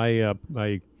so I of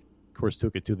course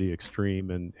took it to the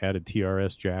extreme and added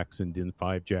TRS jacks and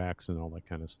DIN5 jacks and all that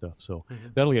kind of stuff. So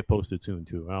that'll get posted soon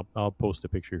too. I'll post a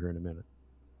picture here in a minute.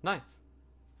 Nice.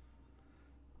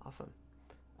 Awesome.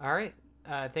 All right.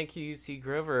 Thank you, C.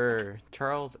 Grover.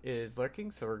 Charles is lurking,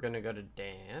 so we're going to go to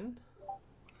Dan.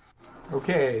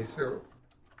 Okay, so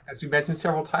as we mentioned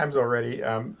several times already,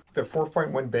 the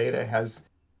 4.1 beta has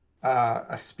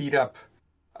a speed up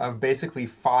of basically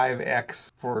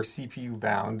 5x for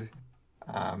CPU-bound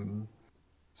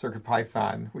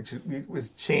CircuitPython, which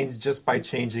was changed just by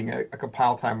changing a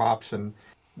compile time option,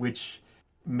 which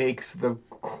makes the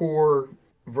core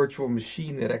virtual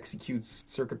machine that executes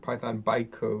CircuitPython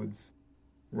bytecodes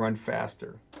run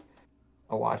faster,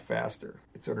 a lot faster.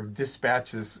 It sort of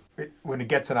dispatches, when it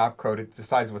gets an opcode, it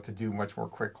decides what to do much more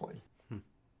quickly.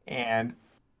 And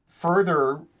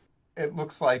further, it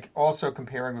looks like also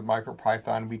comparing with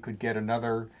MicroPython, we could get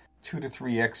another 2 to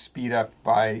 3x speed up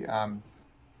by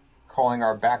calling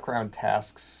our background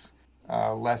tasks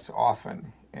less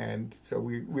often. And so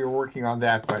we're working on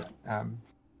that, but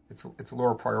it's a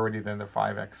lower priority than the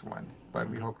 5x one. But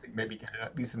we hope to maybe get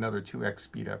at least another 2x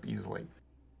speed up easily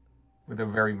with a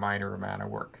very minor amount of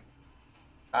work.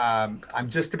 I'm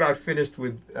just about finished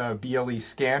with BLE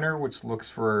Scanner, which looks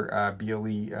for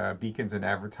BLE beacons and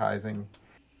advertising.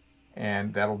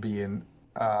 And that'll be in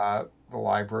the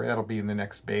library. That'll be in the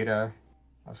next beta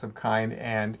of some kind.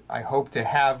 And I hope to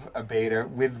have a beta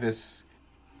with this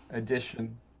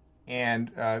edition. And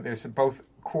there's both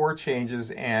core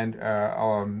changes and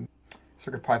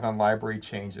CircuitPython library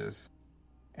changes.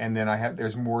 And then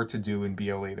there's more to do in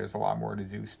BLE. There's a lot more to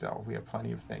do still. We have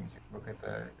plenty of things. Look at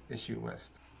the issue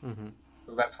list.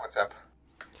 So that's what's up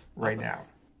right now.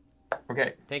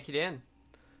 Okay. Thank you, Dan.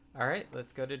 All right,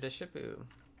 let's go to Deshipu.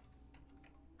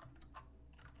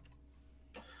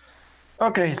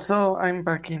 Okay, so I'm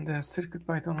back in the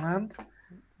CircuitPython land.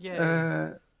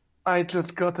 Yeah. I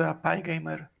just got a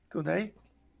PyGamer today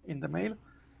in the mail,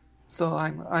 so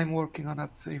I'm working on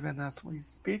that even as we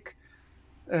speak.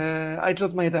 I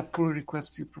just made a pull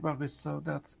request. You probably saw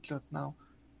that just now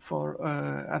for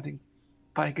adding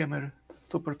PyGamer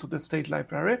super to the state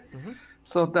library.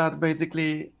 So that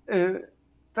basically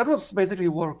that was basically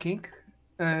working.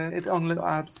 It only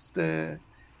adds the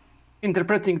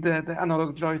interpreting the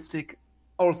analog joystick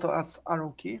also as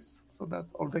arrow keys, so that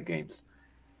all the games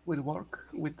will work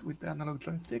with the analog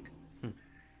joystick.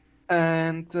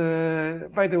 And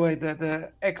by the way,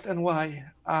 the X and Y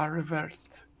are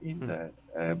reversed in the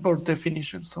board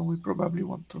definition, so we probably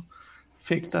want to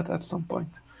fix that at some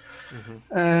point.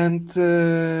 And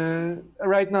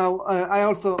right now, I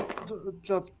also,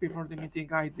 just before the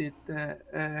meeting, I did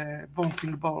the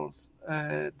Bouncing Balls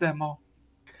demo,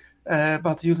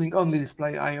 but using only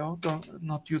display I/O,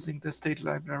 not using the state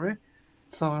library.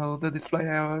 So the display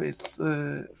I/O is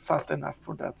fast enough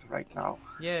for that right now.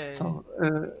 Yeah. So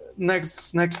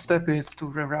next step is to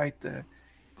rewrite the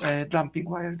Jumping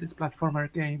Wire, this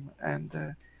platformer game,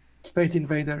 and Space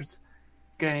Invaders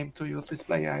game to use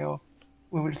display I/O.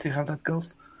 We will see how that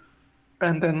goes,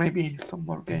 and then maybe some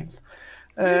more games.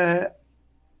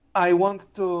 I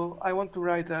want to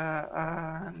write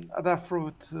an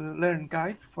Adafruit learn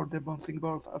guide for the Bouncing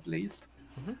Balls at least,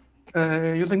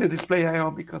 using the display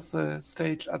I/O because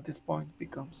stage at this point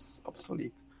becomes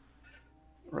obsolete.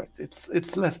 Right,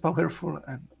 it's less powerful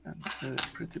and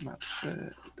pretty much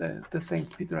the same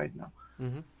speed right now.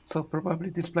 So probably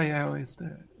display I/O is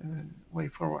the way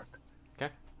forward.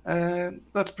 Okay.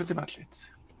 That's pretty much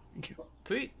it. Thank you.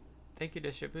 Sweet. Thank you,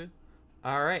 Deshipu.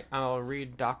 All right, I'll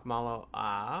read Doc Malo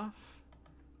off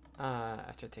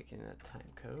after taking the time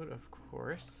code, of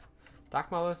course. Doc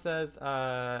Malo says,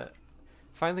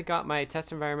 finally got my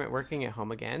test environment working at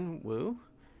home again. Woo.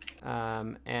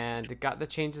 and got the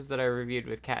changes that I reviewed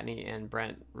with Katney and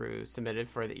Brent Rue submitted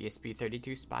for the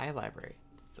ESP32 Spy library.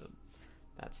 So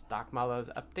that's Doc Malo's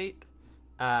update.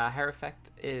 Hair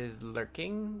Effect is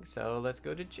lurking, so let's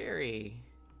go to Jerry.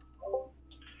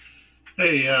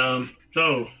 Hey,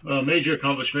 so major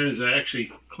accomplishment is I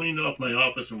actually cleaned off my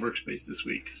office and workspace this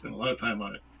week. Spent a lot of time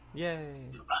on it. Yay!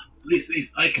 At least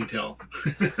I can tell.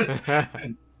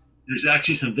 And there's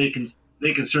actually some vacant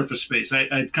surface space.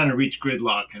 I kind of reached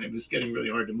gridlock, and it was getting really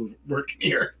hard to move work in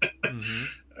here. Mm-hmm.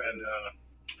 And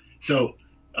so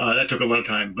that took a lot of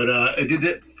time. But I did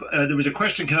it. There was a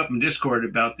question come up in Discord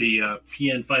about the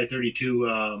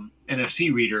PN532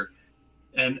 NFC reader.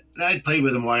 And I'd played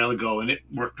with them a while ago, and it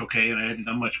worked okay, and I hadn't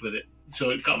done much with it. So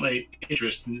it got my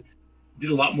interest, and did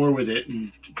a lot more with it,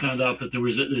 and found out that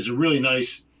there's a really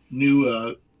nice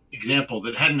new example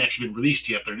that hadn't actually been released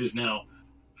yet, but it is now,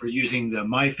 for using the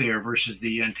MyFair versus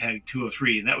the NTAG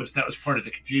 203, and that was part of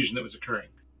the confusion that was occurring.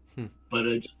 But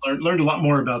I just learned a lot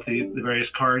more about the various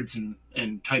cards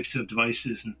and types of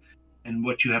devices and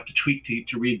what you have to tweak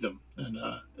to read them, and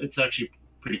it's actually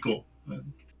pretty cool.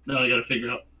 Now I got to figure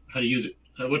out how to use it.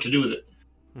 What to do with it.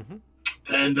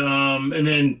 Mm-hmm. And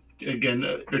then again,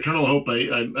 Eternal Hope.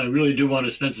 I really do want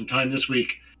to spend some time this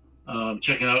week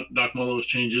checking out Doc Molo's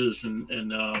changes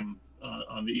and on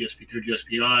the ESP32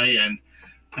 SPI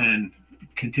and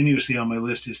continuously on my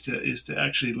list is to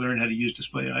actually learn how to use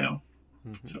Display.io.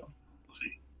 Mm-hmm. So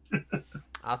we'll see.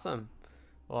 Awesome.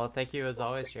 Well, thank you as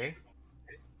always, Jerry.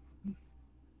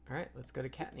 All right, let's go to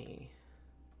Katney.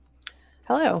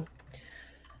 Hello.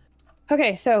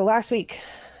 Okay, so last week,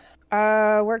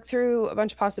 worked through a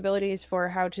bunch of possibilities for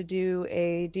how to do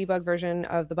a debug version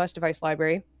of the bus device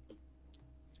library,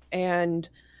 and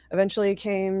eventually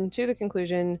came to the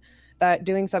conclusion that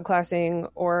doing subclassing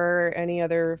or any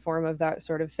other form of that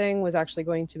sort of thing was actually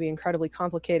going to be incredibly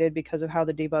complicated because of how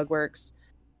the debug works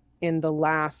in the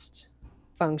last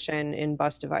function in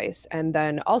bus device, and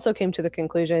then also came to the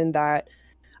conclusion that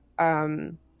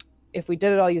if we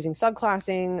did it all using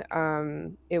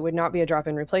subclassing, it would not be a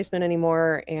drop-in replacement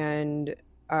anymore, and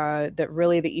that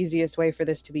really the easiest way for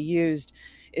this to be used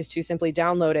is to simply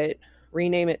download it,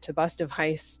 rename it to bus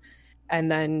device,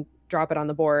 and then drop it on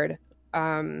the board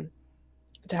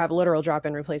to have literal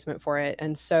drop-in replacement for it.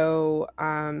 And so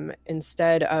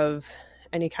instead of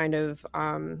any kind of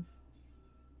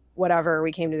whatever,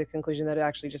 we came to the conclusion that it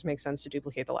actually just makes sense to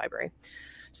duplicate the library.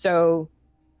 So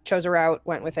chose a route,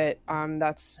 went with it.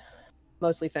 That's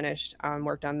mostly finished,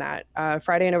 worked on that.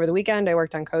 Friday and over the weekend, I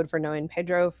worked on code for Noin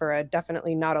Pedro for a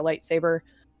definitely not a lightsaber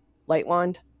light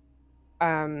wand.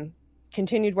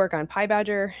 Continued work on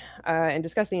PyBadger and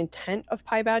discussed the intent of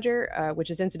PyBadger,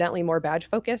 which is incidentally more badge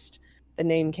focused. The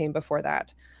name came before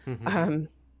that. Mm-hmm.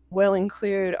 Will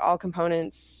include all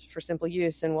components for simple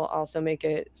use, and will also make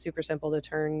it super simple to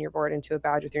turn your board into a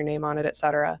badge with your name on it,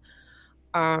 etc.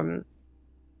 So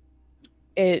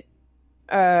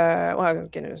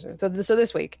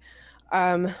this week,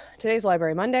 today's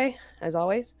Library Monday, as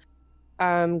always.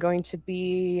 I'm going to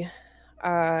be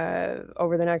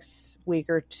over the next week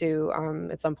or two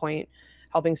at some point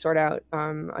helping sort out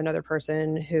another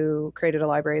person who created a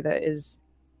library that is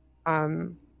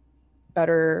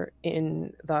better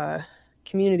in the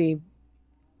community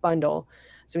bundle.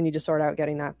 So we need to sort out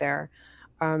getting that there.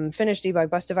 Finish debug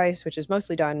bus device, which is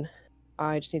mostly done.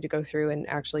 I just need to go through and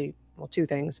actually, well, two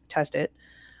things: test it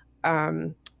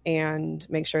and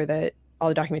make sure that all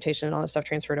the documentation and all the stuff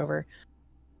transferred over.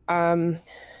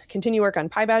 Continue work on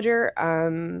PyBadger.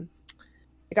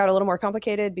 It got a little more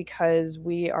complicated because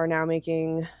we are now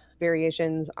making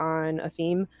variations on a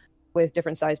theme with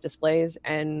different size displays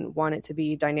and want it to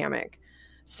be dynamic.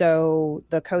 So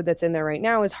the code that's in there right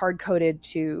now is hard coded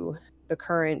to the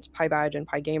current PyBadge and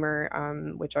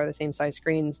PyGamer, which are the same size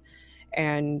screens.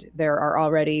 And there are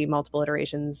already multiple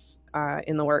iterations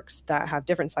in the works that have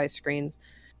different size screens.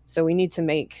 So we need to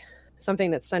make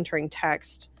something that's centering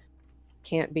text.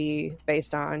 Can't be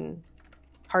based on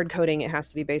hard coding. It has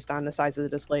to be based on the size of the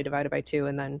display divided by 2,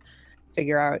 and then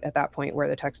figure out at that point where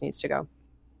the text needs to go.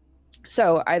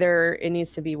 So either it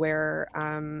needs to be where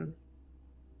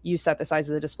you set the size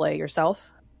of the display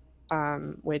yourself,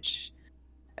 which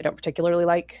I don't particularly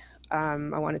like. I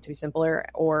want it to be simpler,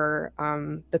 or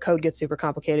the code gets super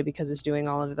complicated because it's doing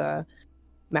all of the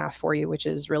math for you, which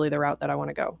is really the route that I want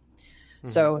to go. Mm-hmm.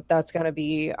 So that's going to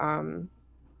be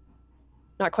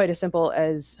not quite as simple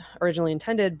as originally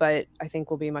intended, but I think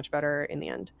will be much better in the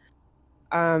end.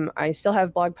 I still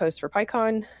have blog posts for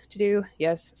PyCon to do.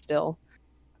 Yes, still.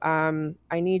 I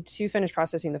need to finish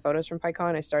processing the photos from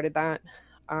PyCon. I started that.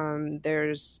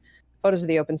 There's photos of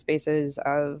the open spaces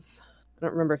of, I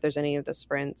don't remember if there's any of the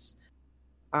sprints.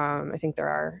 I think there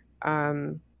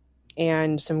are.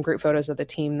 And some group photos of the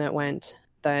team that went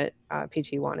that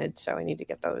PT wanted. So I need to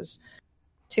get those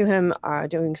to him.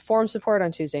 Doing forum support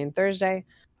on Tuesday and Thursday.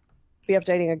 Be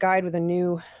updating a guide with a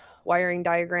new wiring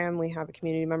diagram. We have a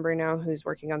community member now who's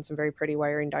working on some very pretty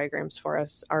wiring diagrams for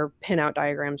us, or pinout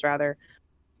diagrams rather,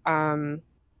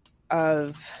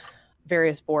 of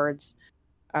various boards.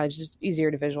 Just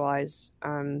easier to visualize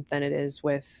than it is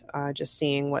with just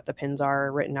seeing what the pins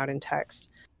are written out in text.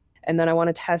 And then I want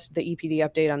to test the EPD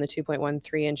update on the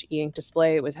 2.13-inch e-ink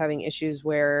display. It was having issues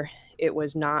where it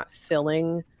was not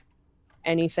filling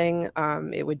anything.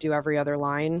 It would do every other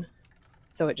line.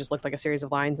 So it just looked like a series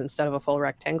of lines instead of a full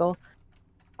rectangle.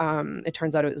 It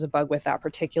turns out it was a bug with that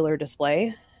particular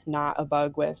display, not a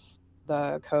bug with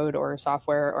the code or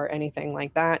software or anything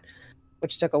like that,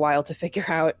 which took a while to figure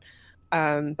out.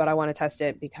 But I want to test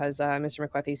it because Mr.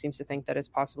 McWethy seems to think that it's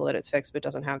possible that it's fixed, but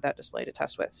doesn't have that display to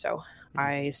test with. So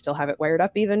I still have it wired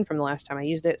up even from the last time I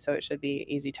used it, so it should be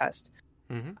easy test.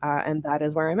 And that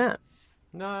is where I'm at.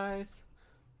 Nice.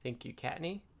 Thank you,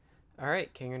 Katney. All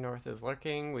right, King of North is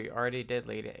lurking. We already did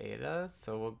Lady Ada,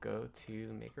 so we'll go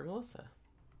to Maker Melissa.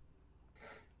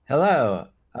 Hello.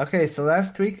 Okay, so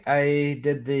last week I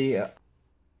did the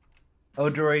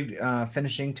Odroid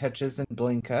finishing touches in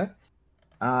Blinka.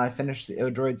 I finished the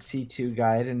Odroid C2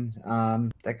 guide, and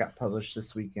that got published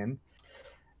this weekend.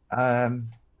 I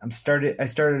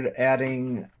started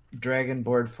adding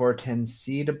Dragonboard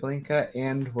 410C to Blinka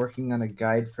and working on a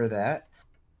guide for that.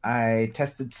 I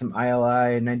tested some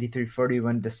ILI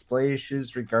 9341 display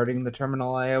issues regarding the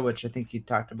terminal IO, which I think you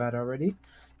talked about already.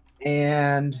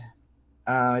 And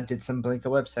I did some Blinka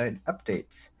website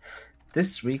updates.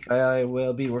 This week, I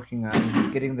will be working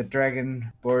on getting the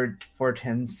Dragonboard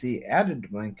 410C added to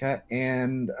Blinka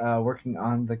and working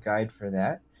on the guide for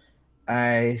that.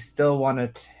 I still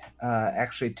want to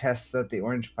actually test that the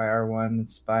Orange Pi R1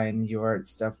 spine UART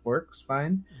stuff works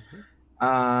fine.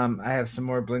 I have some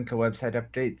more Blinka website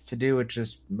updates to do, which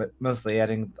is mostly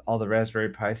adding all the Raspberry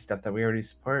Pi stuff that we already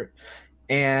support.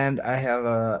 And I have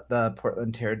the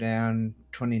Portland Teardown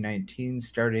 2019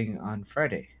 starting on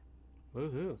Friday.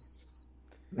 Woohoo.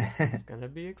 It's going to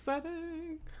be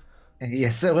exciting.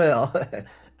 Yes, it will.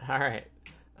 All right.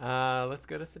 Let's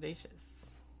go to Sedacious.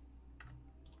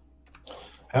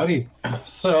 Howdy.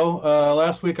 So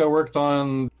last week I worked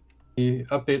on the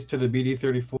updates to the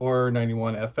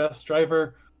BD3491FS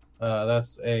driver.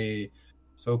 That's a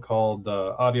so-called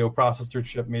audio processor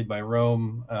chip made by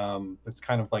Rome. It's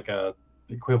kind of like a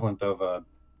equivalent of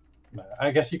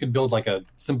I guess you could build like a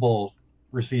simple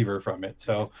receiver from it.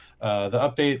 So the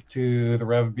update to the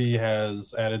RevB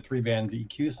has added 3-band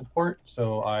EQ support.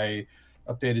 So I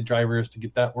updated drivers to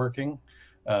get that working.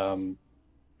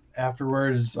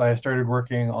 Afterwards, I started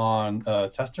working on a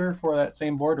tester for that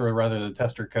same board, or rather the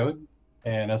tester code.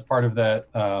 And as part of that,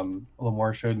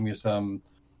 Lamore showed me some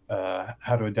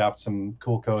how to adapt some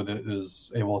cool code that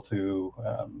is able to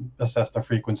assess the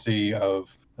frequency of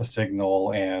a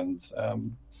signal and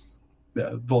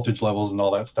voltage levels and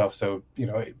all that stuff. So,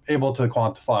 able to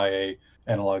quantify a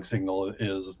analog signal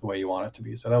is the way you want it to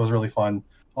be. So that was really fun.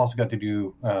 Also got to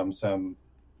do some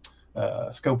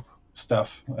scope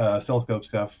stuff, oscilloscope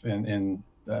stuff in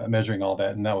measuring all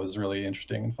that. And that was really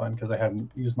interesting and fun because I hadn't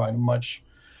used mine much.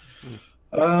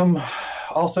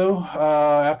 Also,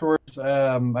 afterwards,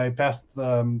 I passed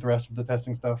the rest of the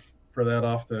testing stuff for that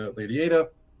off to Lady Ada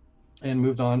and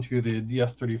moved on to the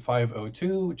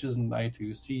DS3502, which is an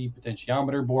I2C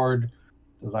potentiometer board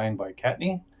designed by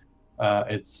Katney.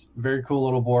 It's a very cool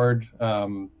little board.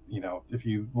 If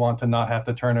you want to not have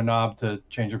to turn a knob to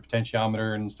change your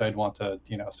potentiometer and instead want to,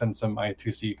 send some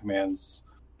I2C commands,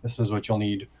 this is what you'll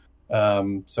need.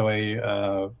 So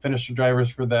I finished the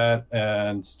drivers for that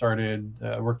and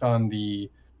worked on the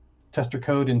tester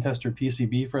code and tester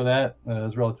PCB for that. It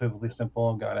was relatively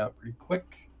simple, got out pretty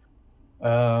quick.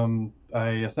 I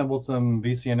assembled some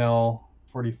VCNL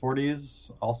 4040s,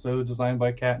 also designed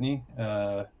by Katney,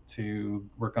 to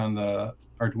work on the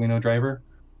Arduino driver.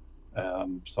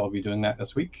 So I'll be doing that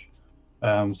this week.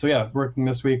 Working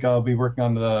this week, I'll be working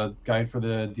on the guide for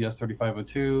the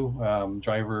DS3502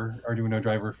 Arduino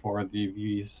driver for the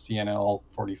VCNL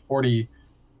 4040.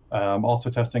 Also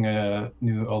testing a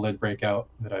new OLED breakout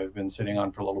that I've been sitting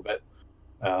on for a little bit,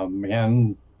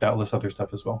 and doubtless other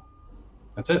stuff as well.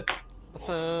 That's it.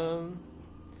 Awesome.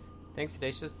 Thanks,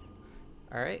 Sedacious.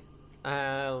 All right.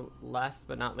 Last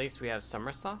but not least, we have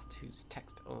Summersoft, who's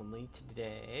text only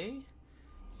today.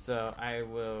 So I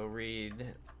will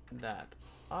read that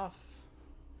off.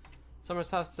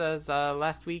 Summersoft says,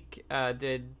 last week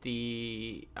did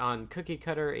on Cookie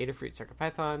Cutter Adafruit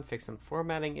CircuitPython, fix some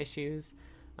formatting issues.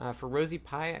 For Rosy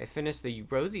Pi, I finished the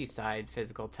Rosy side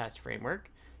physical test framework.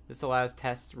 This allows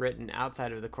tests written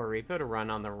outside of the core repo to run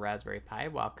on the Raspberry Pi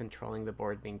while controlling the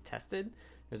board being tested.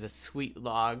 There's a sweet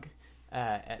log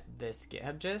at this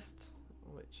GitHub gist,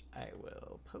 which I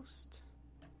will post.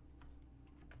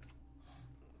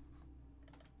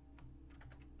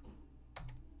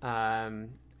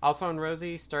 Also on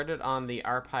Rosy, started on the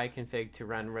RPi config to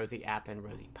run Rosy app and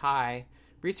Rosy Pi.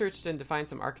 Researched and defined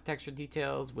some architecture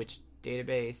details, which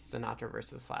database, Sinatra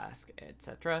versus Flask,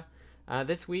 etc.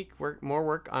 This week, more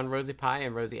work on Rosy Pi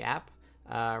and Rosy app.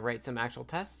 Write some actual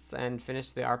tests and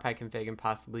finish the RPi config and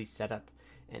possibly set up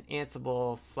an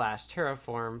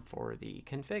Ansible/Terraform for the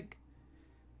config.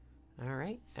 All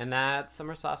right, and that's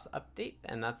Summersoft's update,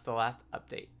 and that's the last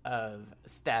update of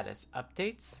status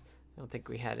updates. I don't think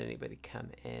we had anybody come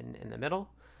in the middle.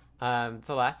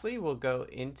 So lastly, we'll go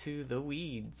into the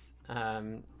weeds.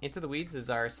 Into the weeds is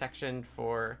our section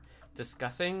for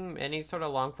discussing any sort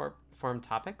of long form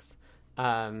topics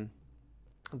that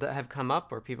have come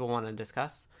up or people want to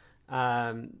discuss.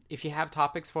 If you have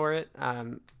topics for it,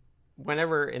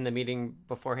 whenever in the meeting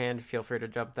beforehand, feel free to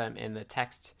drop them in the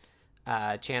text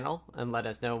channel and let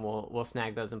us know. We'll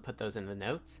snag those and put those in the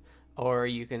notes. Or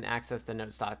you can access the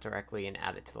notes doc directly and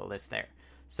add it to the list there.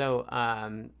 So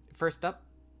first up,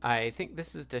 I think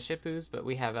this is Deshipu's, but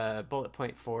we have a bullet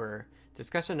point for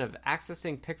discussion of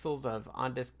accessing pixels of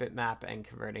on-disk bitmap and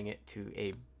converting it to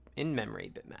a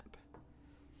in-memory bitmap.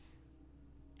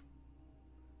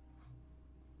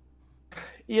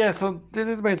 Yeah, so this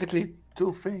is basically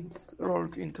two things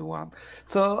rolled into one.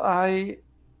 So I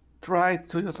tried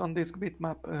to use on-disk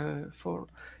bitmap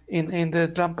in the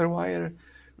jumper wire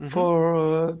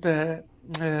for the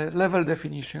level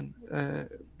definition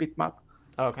bitmap.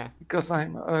 Okay. Because I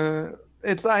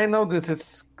know this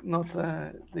is not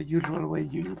the usual way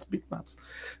you use bitmaps,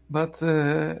 but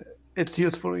it's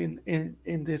useful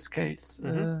in this case.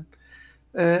 And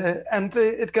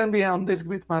it can be on disk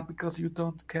bitmap because you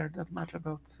don't care that much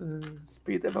about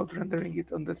speed, about rendering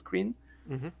it on the screen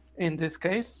in this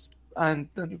case, and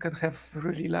then you can have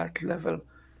really large level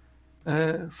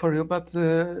for you. But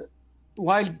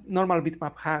while normal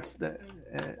bitmap has the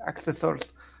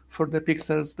accessors for the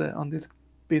pixels, the on disk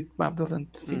bitmap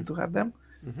doesn't seem to have them.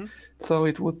 So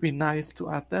it would be nice to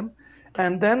add them.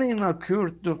 And then it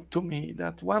occurred to me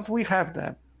that once we have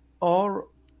them, or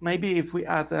maybe if we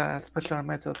add a special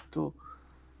method to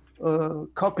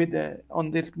copy the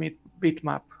on-disk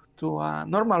bitmap to a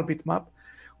normal bitmap,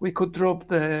 we could drop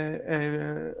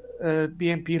the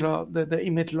BMP the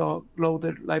image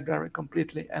loader library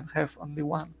completely and have only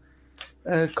one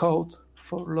code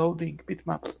for loading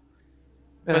bitmaps.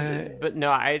 But no,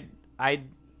 I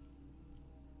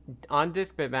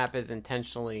on-disk bitmap is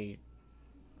intentionally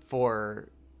for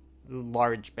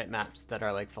large bitmaps that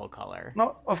are like full color.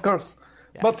 No, of course.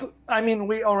 Yeah. But I mean,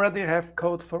 we already have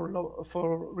code for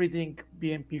reading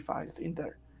BMP files in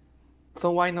there.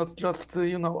 So why not just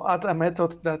add a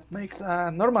method that makes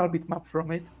a normal bitmap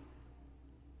from it,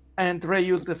 and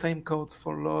reuse the same code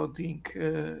for loading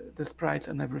the sprites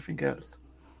and everything else?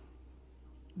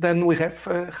 Then we have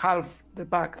half the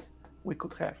bugs we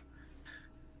could have,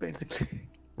 basically.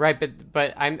 Right,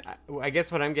 but I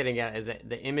guess what I'm getting at is that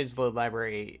the image load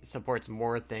library supports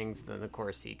more things than the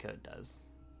core C code does.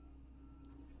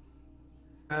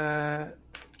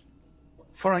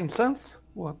 For instance,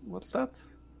 what's that?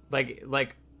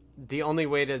 Like the only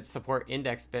way to support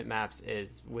indexed bitmaps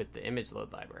is with the image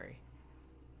load library.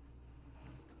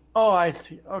 Oh, I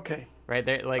see. Okay. Right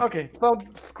there, like. Okay, so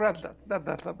scratch that.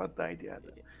 That's a bad idea.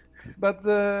 But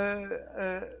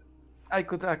I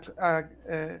could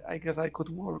I guess I could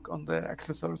work on the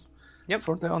accessors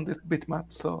for the on this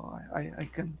bitmap, so I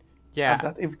can add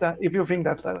that if you think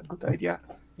that's a good idea.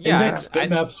 Yeah, indexed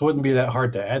bitmaps wouldn't be that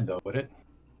hard to add, though, would it?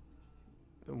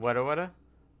 What?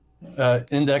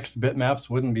 Indexed bitmaps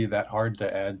wouldn't be that hard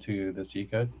to add to the C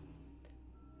code.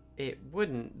 It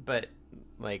wouldn't, but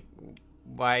like,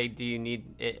 why do you need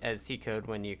it as C code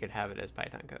when you could have it as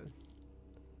Python code?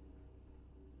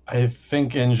 I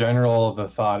think in general the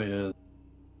thought is,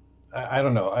 I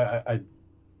don't know.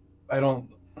 I don't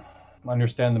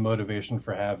understand the motivation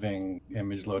for having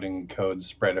image loading code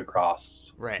spread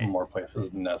across more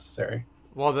places than necessary.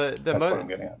 Well,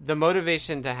 the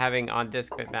motivation to having on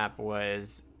disk bitmap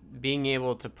was being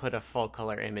able to put a full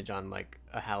color image on like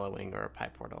a Halloween or a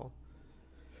PyPortal,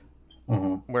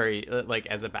 where you, like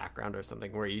as a background or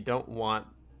something, where you don't want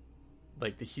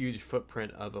like the huge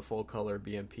footprint of a full color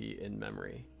BMP in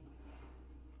memory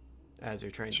as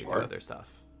you're trying to do other stuff.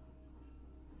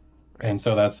 Right. And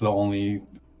so that's the only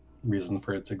reason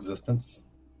for its existence?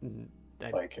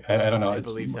 I don't know. I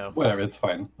believe so. Whatever, it's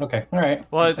fine. Okay, all right.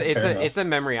 Well, Fair it's enough. a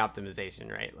memory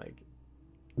optimization, right? Like,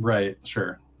 right.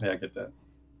 Sure. Yeah, I get that.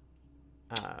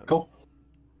 um, Cool.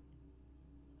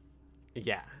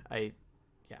 Yeah,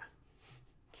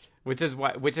 which is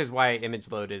why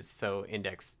image load is so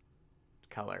index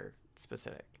color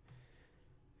specific,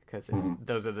 because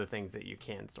those are the things that you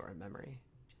can store in memory.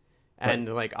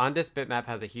 And like on-disk bitmap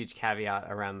has a huge caveat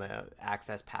around the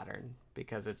access pattern,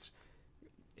 because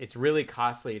it's really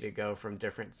costly to go from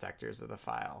different sectors of the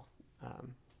file,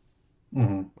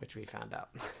 which we found out.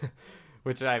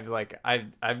 Which I've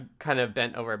kind of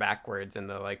bent over backwards in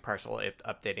the like partial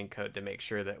updating code to make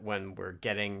sure that when we're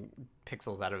getting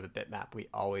pixels out of the bitmap, we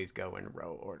always go in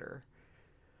row order.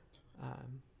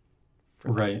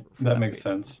 Right, that makes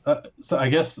sense. So I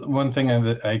guess one thing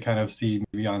that I kind of see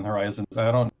maybe on horizons,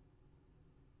 I don't,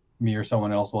 me or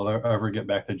someone else will ever get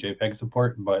back to JPEG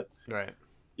support, but right.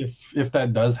 If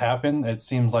that does happen, it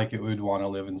seems like it would want to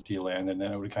live in CLAN, and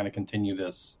then it would kind of continue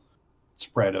this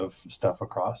spread of stuff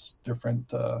across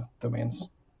different domains.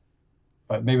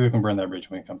 But maybe we can burn that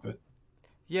bridge when we come to it.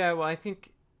 Yeah, well, I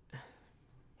think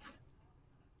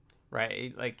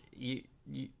right, like you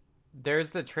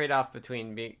there's the trade-off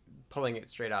between pulling it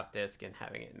straight off disk and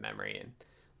having it in memory. And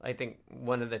I think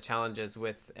one of the challenges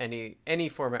with any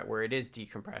format where it is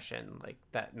decompression, like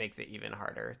that makes it even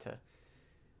harder to,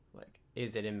 like,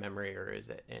 is it in memory or is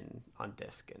it on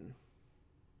disk?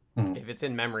 And if it's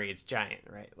in memory, it's giant,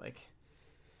 right? Like,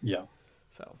 yeah.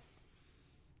 So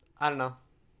I don't know.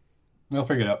 We'll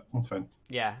figure it out. That's fine.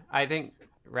 Yeah, I think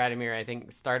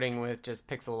Radomir, starting with just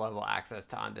pixel level access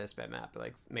to on-disk bitmap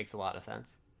like makes a lot of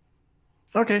sense.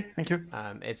 Okay, thank you.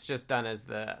 It's just done as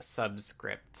the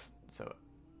subscript, so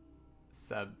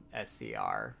sub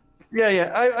SCR.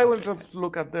 Yeah. I will just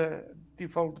look at the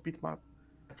default bitmap,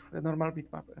 the normal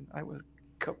bitmap, and I will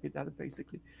copy that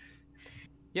basically.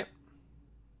 Yep,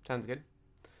 sounds good.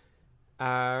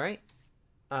 All right,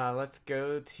 let's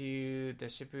go to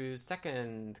Deshipu's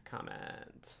second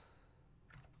comment.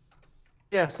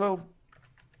 Yeah, so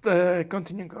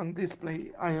continuing on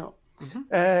display IO.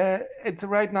 It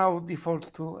right now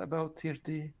defaults to about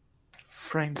 30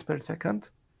 frames per second,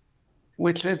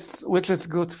 which is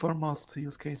good for most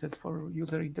use cases, for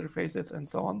user interfaces and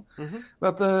so on.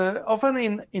 But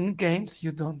often in games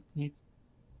you don't need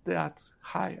that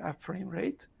high a frame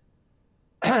rate,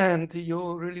 and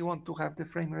you really want to have the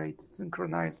frame rate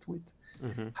synchronized with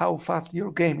how fast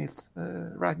your game is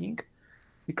running,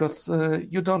 because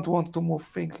you don't want to move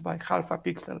things by half a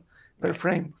pixel per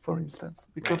frame, for instance,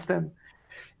 because then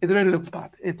it really looks bad.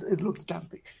 It looks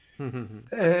jumpy.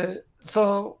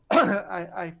 So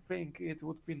I think it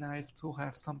would be nice to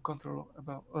have some control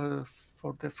about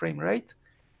for the frame rate,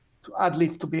 to at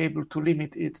least to be able to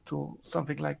limit it to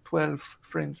something like 12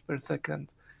 frames per second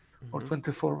or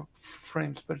 24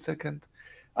 frames per second.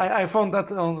 I found that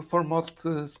for most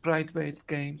sprite-based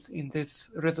games in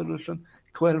this resolution,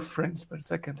 12 frames per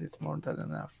second is more than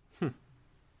enough.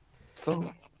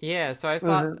 So yeah, so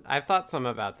I've thought some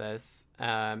about this,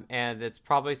 and it's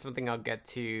probably something I'll get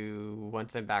to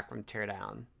once I'm back from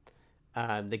Teardown.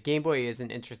 The Game Boy is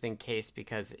an interesting case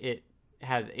because it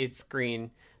has its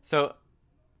screen. So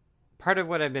part of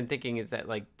what I've been thinking is that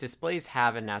like displays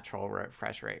have a natural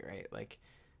refresh rate, right? Like,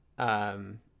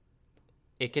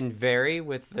 it can vary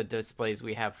with the displays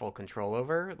we have full control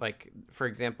over. Like, for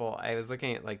example, I was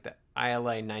looking at like the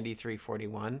ILA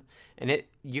 9341, and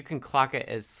you can clock it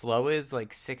as slow as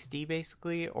like 60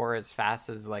 basically, or as fast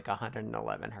as like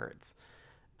 111 hertz.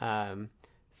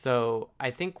 So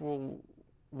I think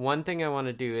one thing I want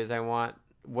to do is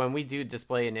when we do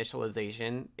display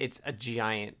initialization, it's a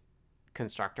giant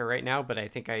constructor right now, but I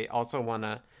think I also want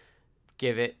to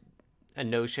give it a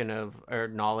notion of, or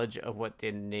knowledge of, what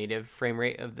the native frame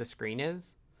rate of the screen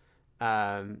is.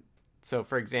 So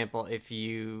for example,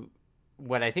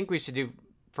 what I think we should do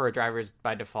for our drivers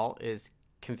by default is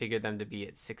configure them to be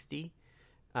at 60.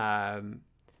 And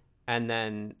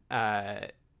then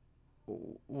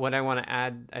what I want to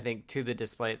add, I think, to the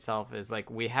display itself is like,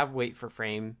 we have wait for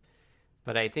frame,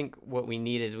 but I think what we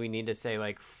need to say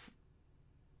like,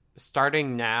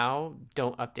 starting now,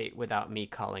 don't update without me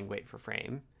calling wait for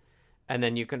frame. And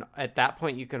then at that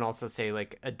point, you can also say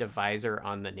like a divisor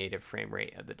on the native frame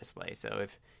rate of the display. So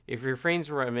if your frame's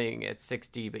running at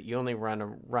 60, but you only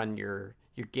run your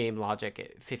game logic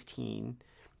at 15,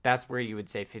 that's where you would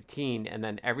say 15. And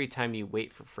then every time you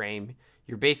wait for frame,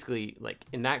 you're basically like,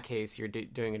 in that case, you're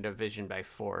doing a division by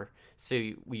 4. So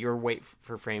your wait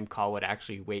for frame call would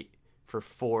actually wait for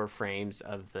 4 frames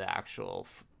of the actual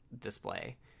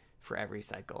display for every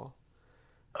cycle.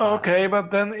 Okay,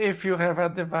 but then if you have a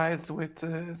device with,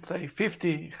 say,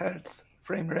 50 hertz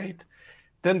frame rate,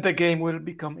 then the game will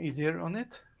become easier on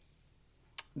it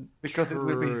because it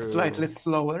will be slightly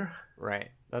slower.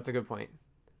 Right. That's a good point.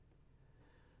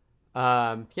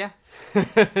 Yeah.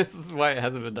 This is why it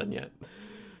hasn't been done yet.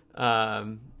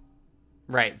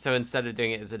 Right. So instead of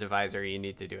doing it as a divisor, you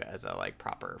need to do it as a like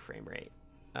proper frame rate,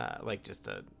 like just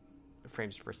a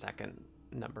frames per second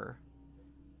number.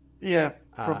 Yeah,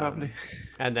 probably.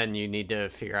 And then you need to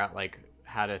figure out like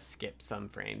how to skip some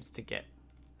frames to get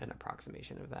an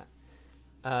approximation of that.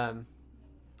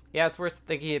 Yeah, it's worth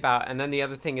thinking about. And then the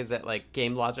other thing is that like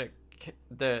game logic,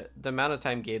 the amount of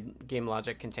time game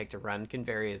logic can take to run can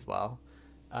vary as well.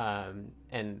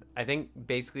 And I think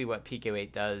basically what Pico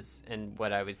 8 does, and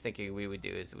what I was thinking we would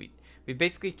do, is we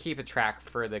basically keep a track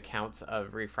for the counts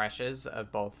of refreshes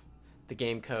of both the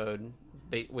game code,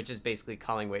 which is basically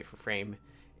calling wait for frame,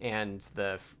 and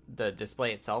the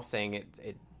display itself saying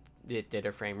it did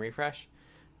a frame refresh.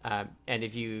 And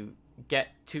if you get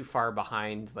too far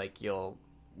behind, like you'll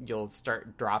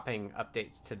start dropping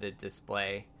updates to the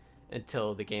display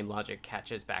until the game logic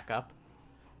catches back up.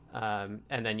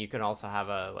 And then you can also have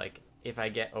a, like, if I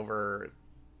get over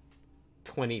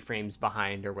 20 frames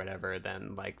behind or whatever,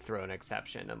 then like throw an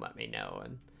exception and let me know,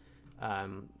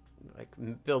 and like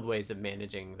build ways of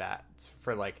managing that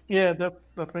for like, yeah,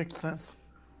 that makes sense.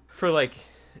 For like,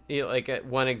 you know, like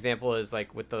one example is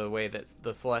like with the way that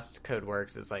the Celeste code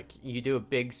works is like you do a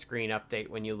big screen update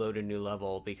when you load a new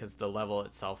level because the level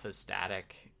itself is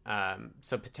static.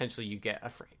 So potentially you get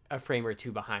a frame or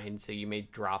two behind, so you may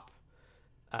drop.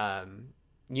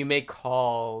 You may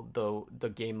call the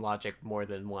game logic more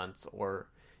than once, or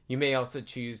you may also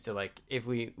choose to, like, if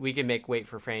we can make wait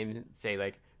for frame, say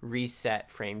like reset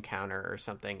frame counter or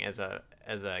something as a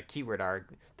keyword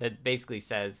arg that basically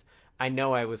says, I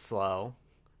know I was slow,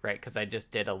 right? Because I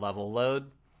just did a level load,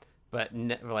 but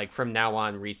like from now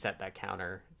on reset that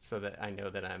counter so that I know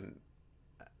that I'm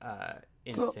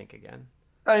in sync again.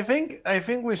 I think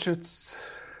we should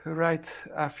write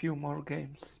a few more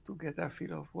games to get a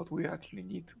feel of what we actually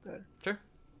need there. Sure.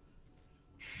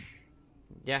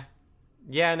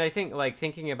 Yeah, and I think like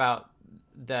thinking about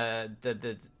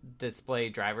the display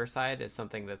driver side is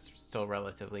something that's still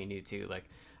relatively new too. Like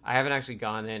I haven't actually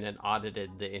gone in and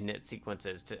audited the init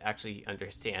sequences to actually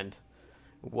understand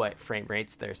what frame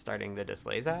rates they're starting the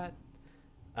displays at.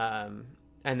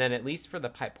 And then at least for the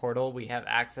PyPortal, we have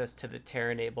access to the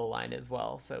TerraEnable line as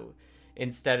well. So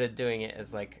instead of doing it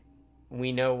as like,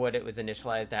 we know what it was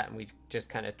initialized at and we just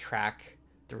kind of track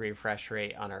the refresh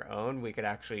rate on our own, we could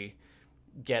actually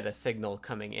get a signal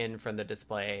coming in from the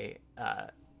display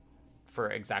for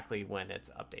exactly when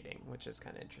it's updating, which is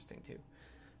kind of interesting too.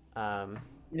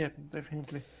 Yeah,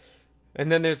 definitely.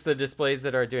 And then there's the displays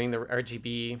that are doing the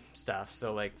RGB stuff.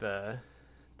 So like the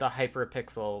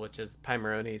hyperpixel, which is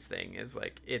Pimorone's thing, is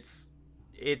like it's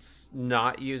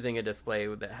not using a display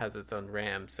that has its own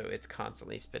RAM, so it's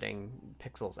constantly spitting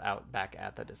pixels out back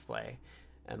at the display.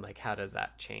 And like how does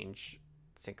that change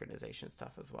synchronization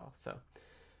stuff as well? So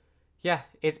yeah,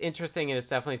 it's interesting, and it's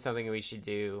definitely something we should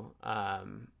do.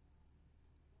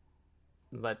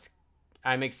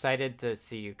 I'm excited to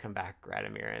see you come back,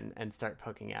 Radomir, and start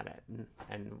poking at it.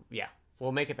 And yeah,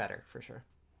 we'll make it better for sure.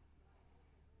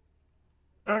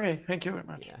 Okay, thank you very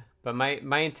much. Yeah, but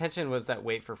my intention was that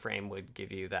wait for frame would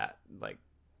give you that, like,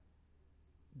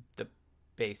 the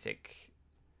basic...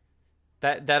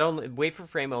 That only wait for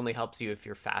frame only helps you if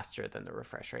you're faster than the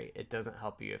refresh rate. It doesn't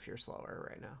help you if you're slower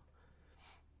right now.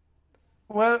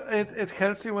 Well, it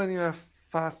helps you when you are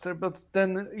faster, but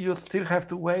then you still have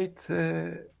to wait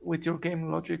with your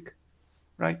game logic,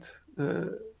 right?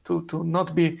 To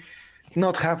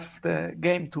not have the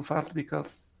game too fast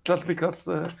because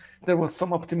there was some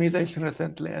optimization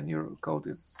recently and your code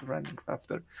is running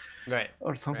faster, right?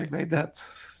 Or something right. like that.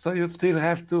 So you still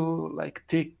have to like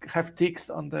have ticks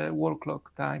on the wall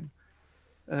clock time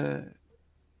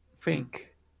thing.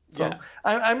 So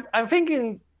yeah. I'm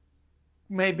thinking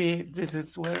maybe this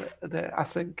is where the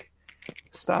async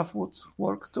stuff would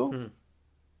work too.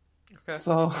 Okay.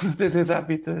 So this is a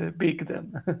bit big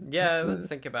then. Yeah, let's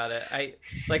think about it. I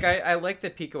like the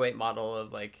Pico 8 model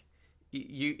of like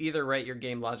you either write your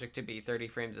game logic to be 30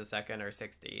 frames a second or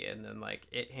 60, and then like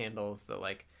it handles the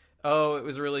like, oh, it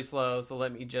was really slow, so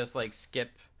let me just like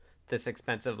skip this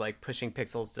expensive like pushing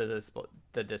pixels to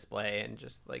the display and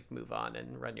just like move on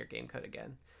and run your game code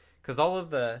again. Because all of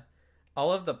the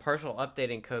partial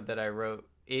updating code that I wrote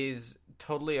is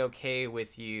totally okay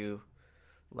with you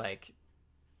like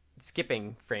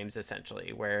skipping frames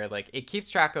essentially, where like it keeps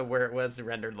track of where it was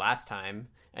rendered last time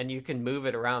and you can move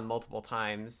it around multiple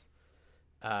times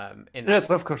in Yes,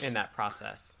 that, of course. in that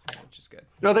process, which is good.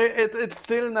 But it's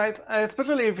still nice,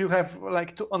 especially if you have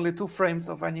like only 2 frames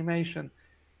of animation.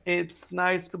 It's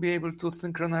nice to be able to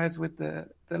synchronize with the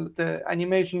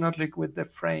animation logic with the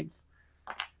frames,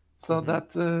 so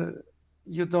that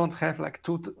you don't have like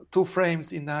two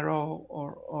frames in a row,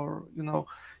 or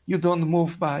you don't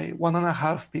move by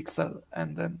 1.5 pixel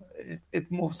and then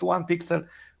it moves 1 pixel,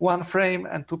 1 frame,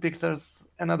 and 2 pixels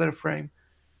another frame,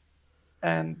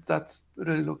 and that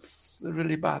really looks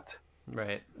really bad.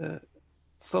 Right.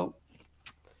 So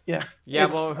yeah.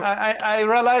 Well, I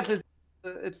realize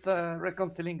it's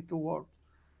reconciling 2 worlds.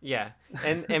 Yeah,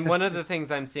 and one of the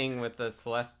things I'm seeing with the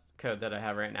Celeste code that I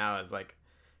have right now is like,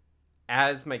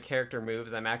 as my character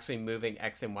moves, I'm actually moving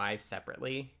X and Y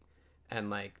separately, and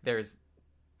like there's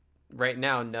right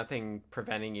now nothing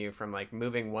preventing you from like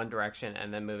moving one direction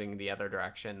and then moving the other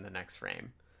direction the next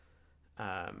frame,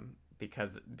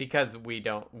 because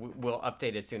we'll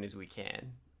update as soon as we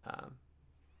can.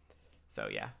 So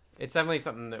yeah, it's definitely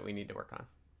something that we need to work on.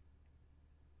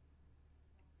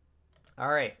 All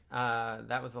right,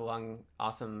 that was a long,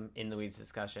 awesome in the weeds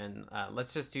discussion.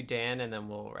 Let's just do Dan, and then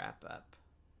we'll wrap up.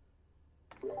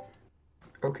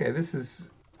 Okay, this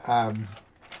is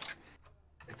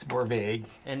it's more vague.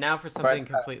 And now for something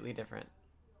completely different.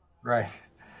 Right.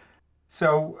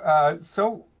 So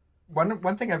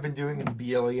one thing I've been doing in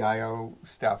BLEIO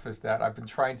stuff is that I've been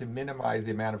trying to minimize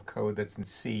the amount of code that's in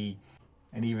C,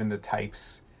 and even the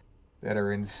types that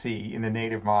are in C in the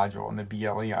native module and the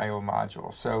BLEIO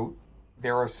module. So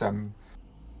there are some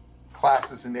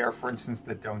classes in there, for instance,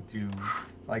 that don't do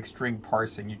like string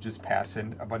parsing. You just pass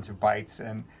in a bunch of bytes,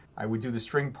 and I would do the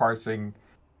string parsing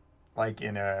like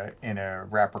in a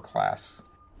wrapper class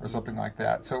or something like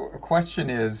that. So a question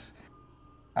is,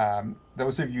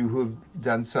 those of you who have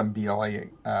done some BLE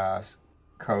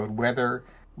code, whether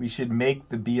we should make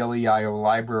the BLEIO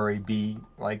library be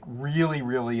like really,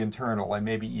 really internal, and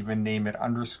maybe even name it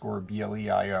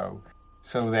 _BLEIO,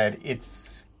 so that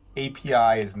its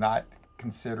API is not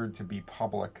considered to be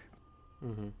public,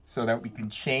 so that we can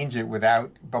change it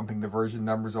without bumping the version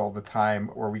numbers all the time,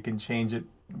 or we can change it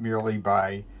merely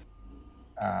by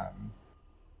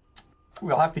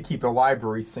we'll have to keep the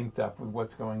library synced up with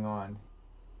what's going on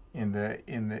in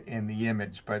the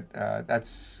image, but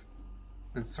that's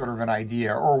sort of an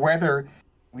idea. Or whether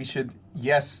we should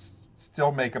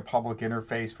still make a public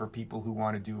interface for people who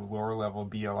want to do lower level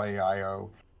BLEIO,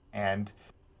 and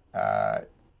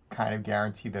kind of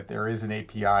guarantee that there is an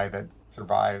API that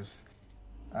survives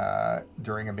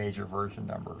during a major version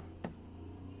number.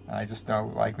 And I just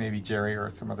know, like, maybe Jerry or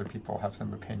some other people have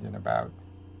some opinion about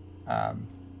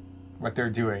what they're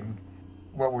doing,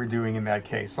 what we're doing in that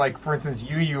case. Like, for instance,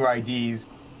 UUIDs,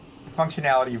 the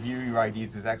functionality of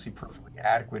UUIDs is actually perfectly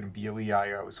adequate in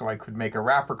BLEIO. So I could make a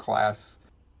wrapper class,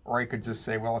 or I could just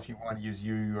say, well, if you want to use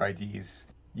UUIDs,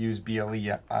 use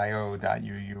BLEIO.UUID.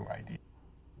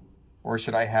 Or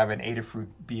should I have an Adafruit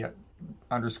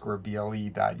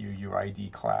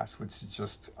 _BLE.UUID class, which is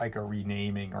just like a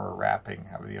renaming or a wrapping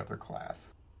of the other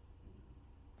class?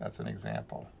 That's an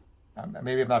example.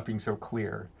 Maybe I'm not being so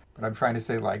clear, but I'm trying to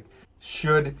say, like,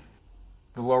 should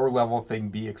the lower level thing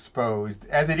be exposed,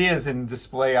 as it is in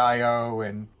display IO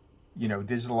and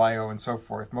digital IO and so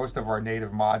forth? Most of our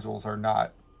native modules are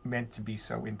not meant to be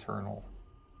so internal.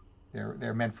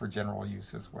 They're meant for general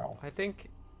use as well. I think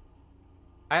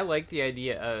I like the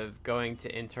idea of going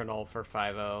to internal for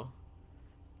 5.0.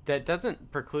 That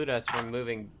doesn't preclude us from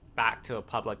moving back to a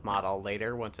public model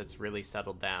later once it's really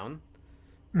settled down.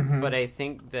 But I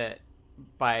think that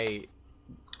by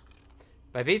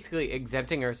basically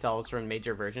exempting ourselves from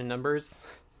major version numbers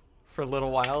for a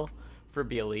little while for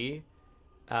BLE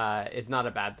is not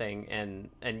a bad thing, and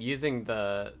using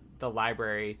the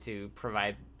library to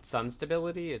provide some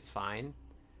stability is fine.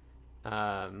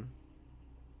 So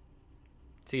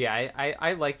yeah,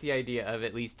 I like the idea of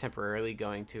at least temporarily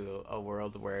going to a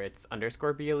world where it's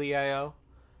 _BLEIO,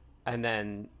 and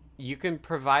then you can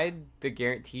provide the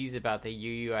guarantees about the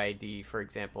UUID, for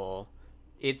example,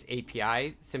 its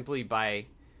API, simply by,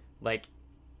 like,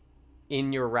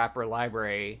 in your wrapper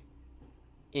library,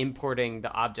 importing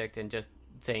the object and just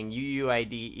saying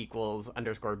UUID equals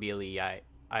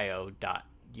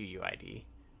 _BLEIO.UUID.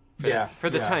 For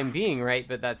the time being, right?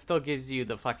 But that still gives you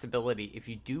the flexibility, if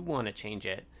you do want to change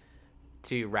it,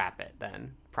 to wrap it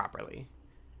then properly.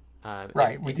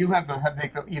 Right. We do have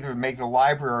to either make the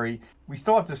library. We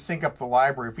still have to sync up the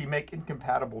library. If we make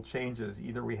incompatible changes,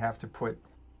 either we have to put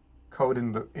code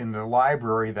in the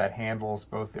library that handles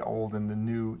both the old and the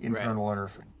new internal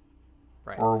interface,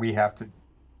 or we have to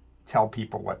tell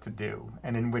people what to do,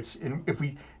 and if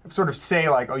we sort of say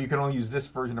like, oh, you can only use this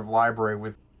version of library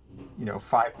with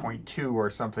 5.2 or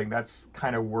something, that's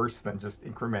kind of worse than just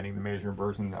incrementing the major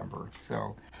version number.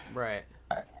 So right,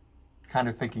 kind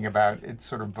of thinking about it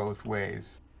sort of both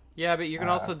ways. Yeah, but you can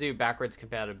also do backwards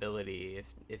compatibility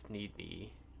if need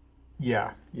be.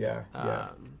 Yeah.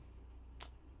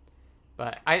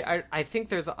 But I think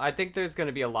there's going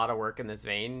to be a lot of work in this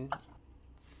vein,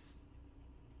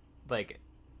 like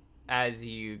as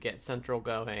you get Central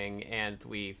going and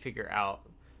we figure out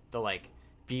the like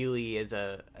Beely as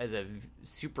a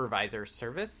supervisor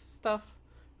service stuff,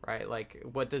 right? Like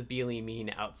what does Beely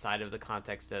mean outside of the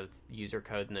context of user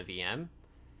code in the VM?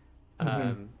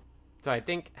 Mm-hmm. So I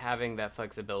think having that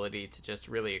flexibility to just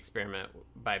really experiment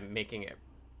by making it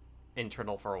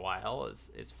internal for a while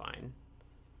is fine.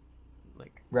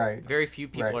 Like, right. Very few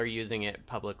people are using it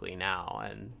publicly now,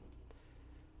 and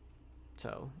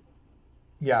so.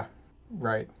 Yeah.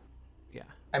 Right. Yeah.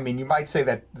 I mean, you might say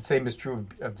that the same is true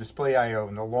of display I/O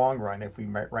in the long run if we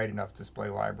might write enough display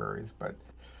libraries, but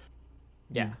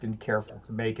you've been careful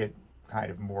to make it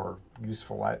kind of more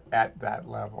useful at that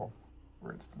level,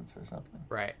 for instance, or something.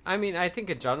 Right. I mean, I think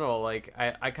in general, like,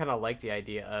 I kind of like the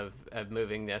idea of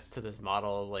moving this to this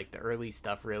model. Like, the early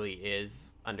stuff really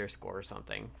is underscore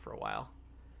something for a while.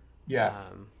 Yeah.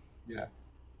 Yeah.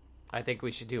 I think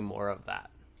we should do more of that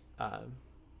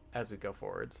as we go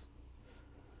forwards.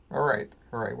 All right.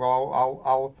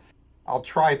 Well, I'll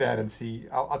try that and see.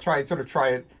 I'll try it,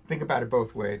 think about it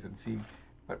both ways and see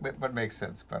what makes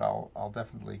sense. But I'll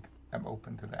definitely am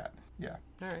open to that. Yeah.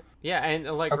 All right. Yeah, and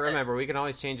remember, we can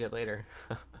always change it later.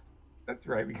 That's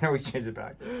right. We can always change it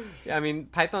back. Yeah, I mean,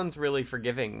 Python's really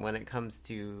forgiving when it comes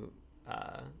to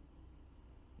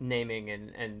naming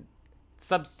and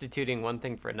substituting one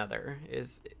thing for another.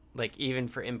 Is like even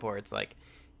for imports, like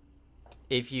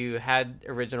if you had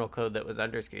original code that was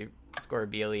underscore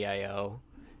BLEIO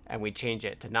and we change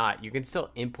it to not, you can still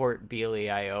import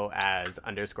BLEIO as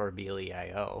underscore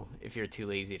BLEIO if you're too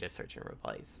lazy to search and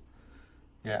replace.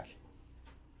 Yeah.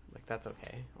 Like that's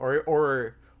okay.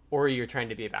 Or you're trying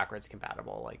to be backwards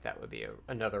compatible. Like that would be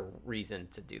another reason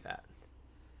to do that.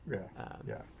 Yeah.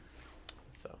 Yeah.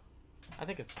 So I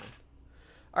think it's fine.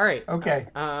 All right. Okay.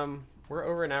 We're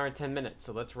over an hour and 10 minutes,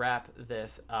 so let's wrap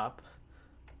this up.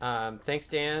 Thanks,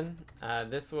 Dan.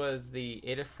 This was the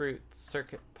Adafruit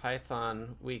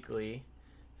CircuitPython Weekly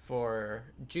for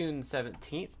June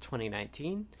 17th,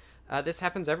 2019. This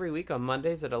happens every week on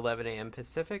Mondays at 11 a.m.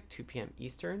 Pacific, 2 p.m.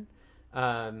 Eastern.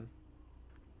 On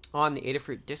the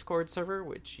Adafruit Discord server,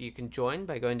 which you can join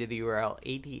by going to the URL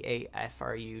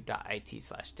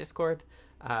adafru.it/discord.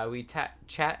 We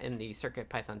chat in the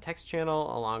CircuitPython text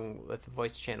channel along with the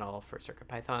voice channel for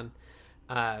CircuitPython.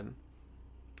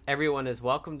 Everyone is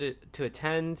welcome to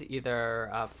attend,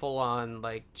 either full-on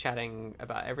like chatting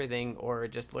about everything or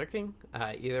just lurking.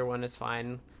 Either one is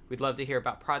fine. We'd love to hear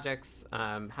about projects,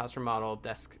 house remodel,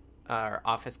 desk or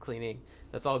office cleaning.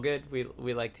 That's all good.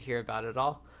 We like to hear about it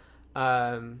all.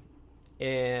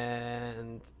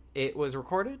 And it was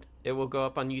recorded. It will go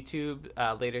up on YouTube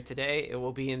later today. It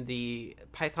will be in the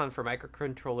Python for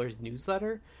Microcontrollers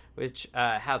newsletter, which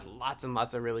has lots and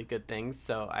lots of really good things.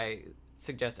 So I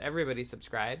suggest everybody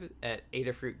subscribe at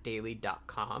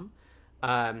adafruitdaily.com.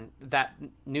 That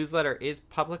newsletter is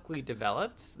publicly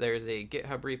developed. There's a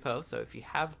GitHub repo. So if you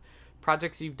have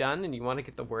projects you've done and you want to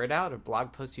get the word out, or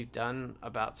blog posts you've done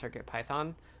about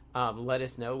CircuitPython, let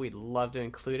us know. We'd love to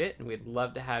include it, and we'd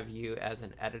love to have you as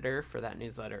an editor for that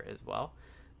newsletter as well.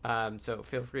 So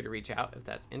feel free to reach out if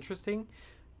that's interesting.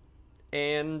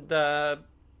 And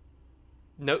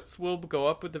notes will go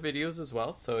up with the videos as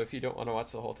well, so if you don't want to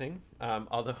watch the whole thing,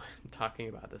 although I'm talking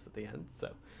about this at the end,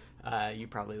 so you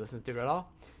probably listened to it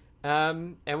all.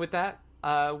 And with that,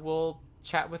 we'll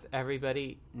chat with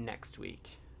everybody next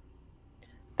week.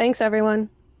 Thanks, everyone.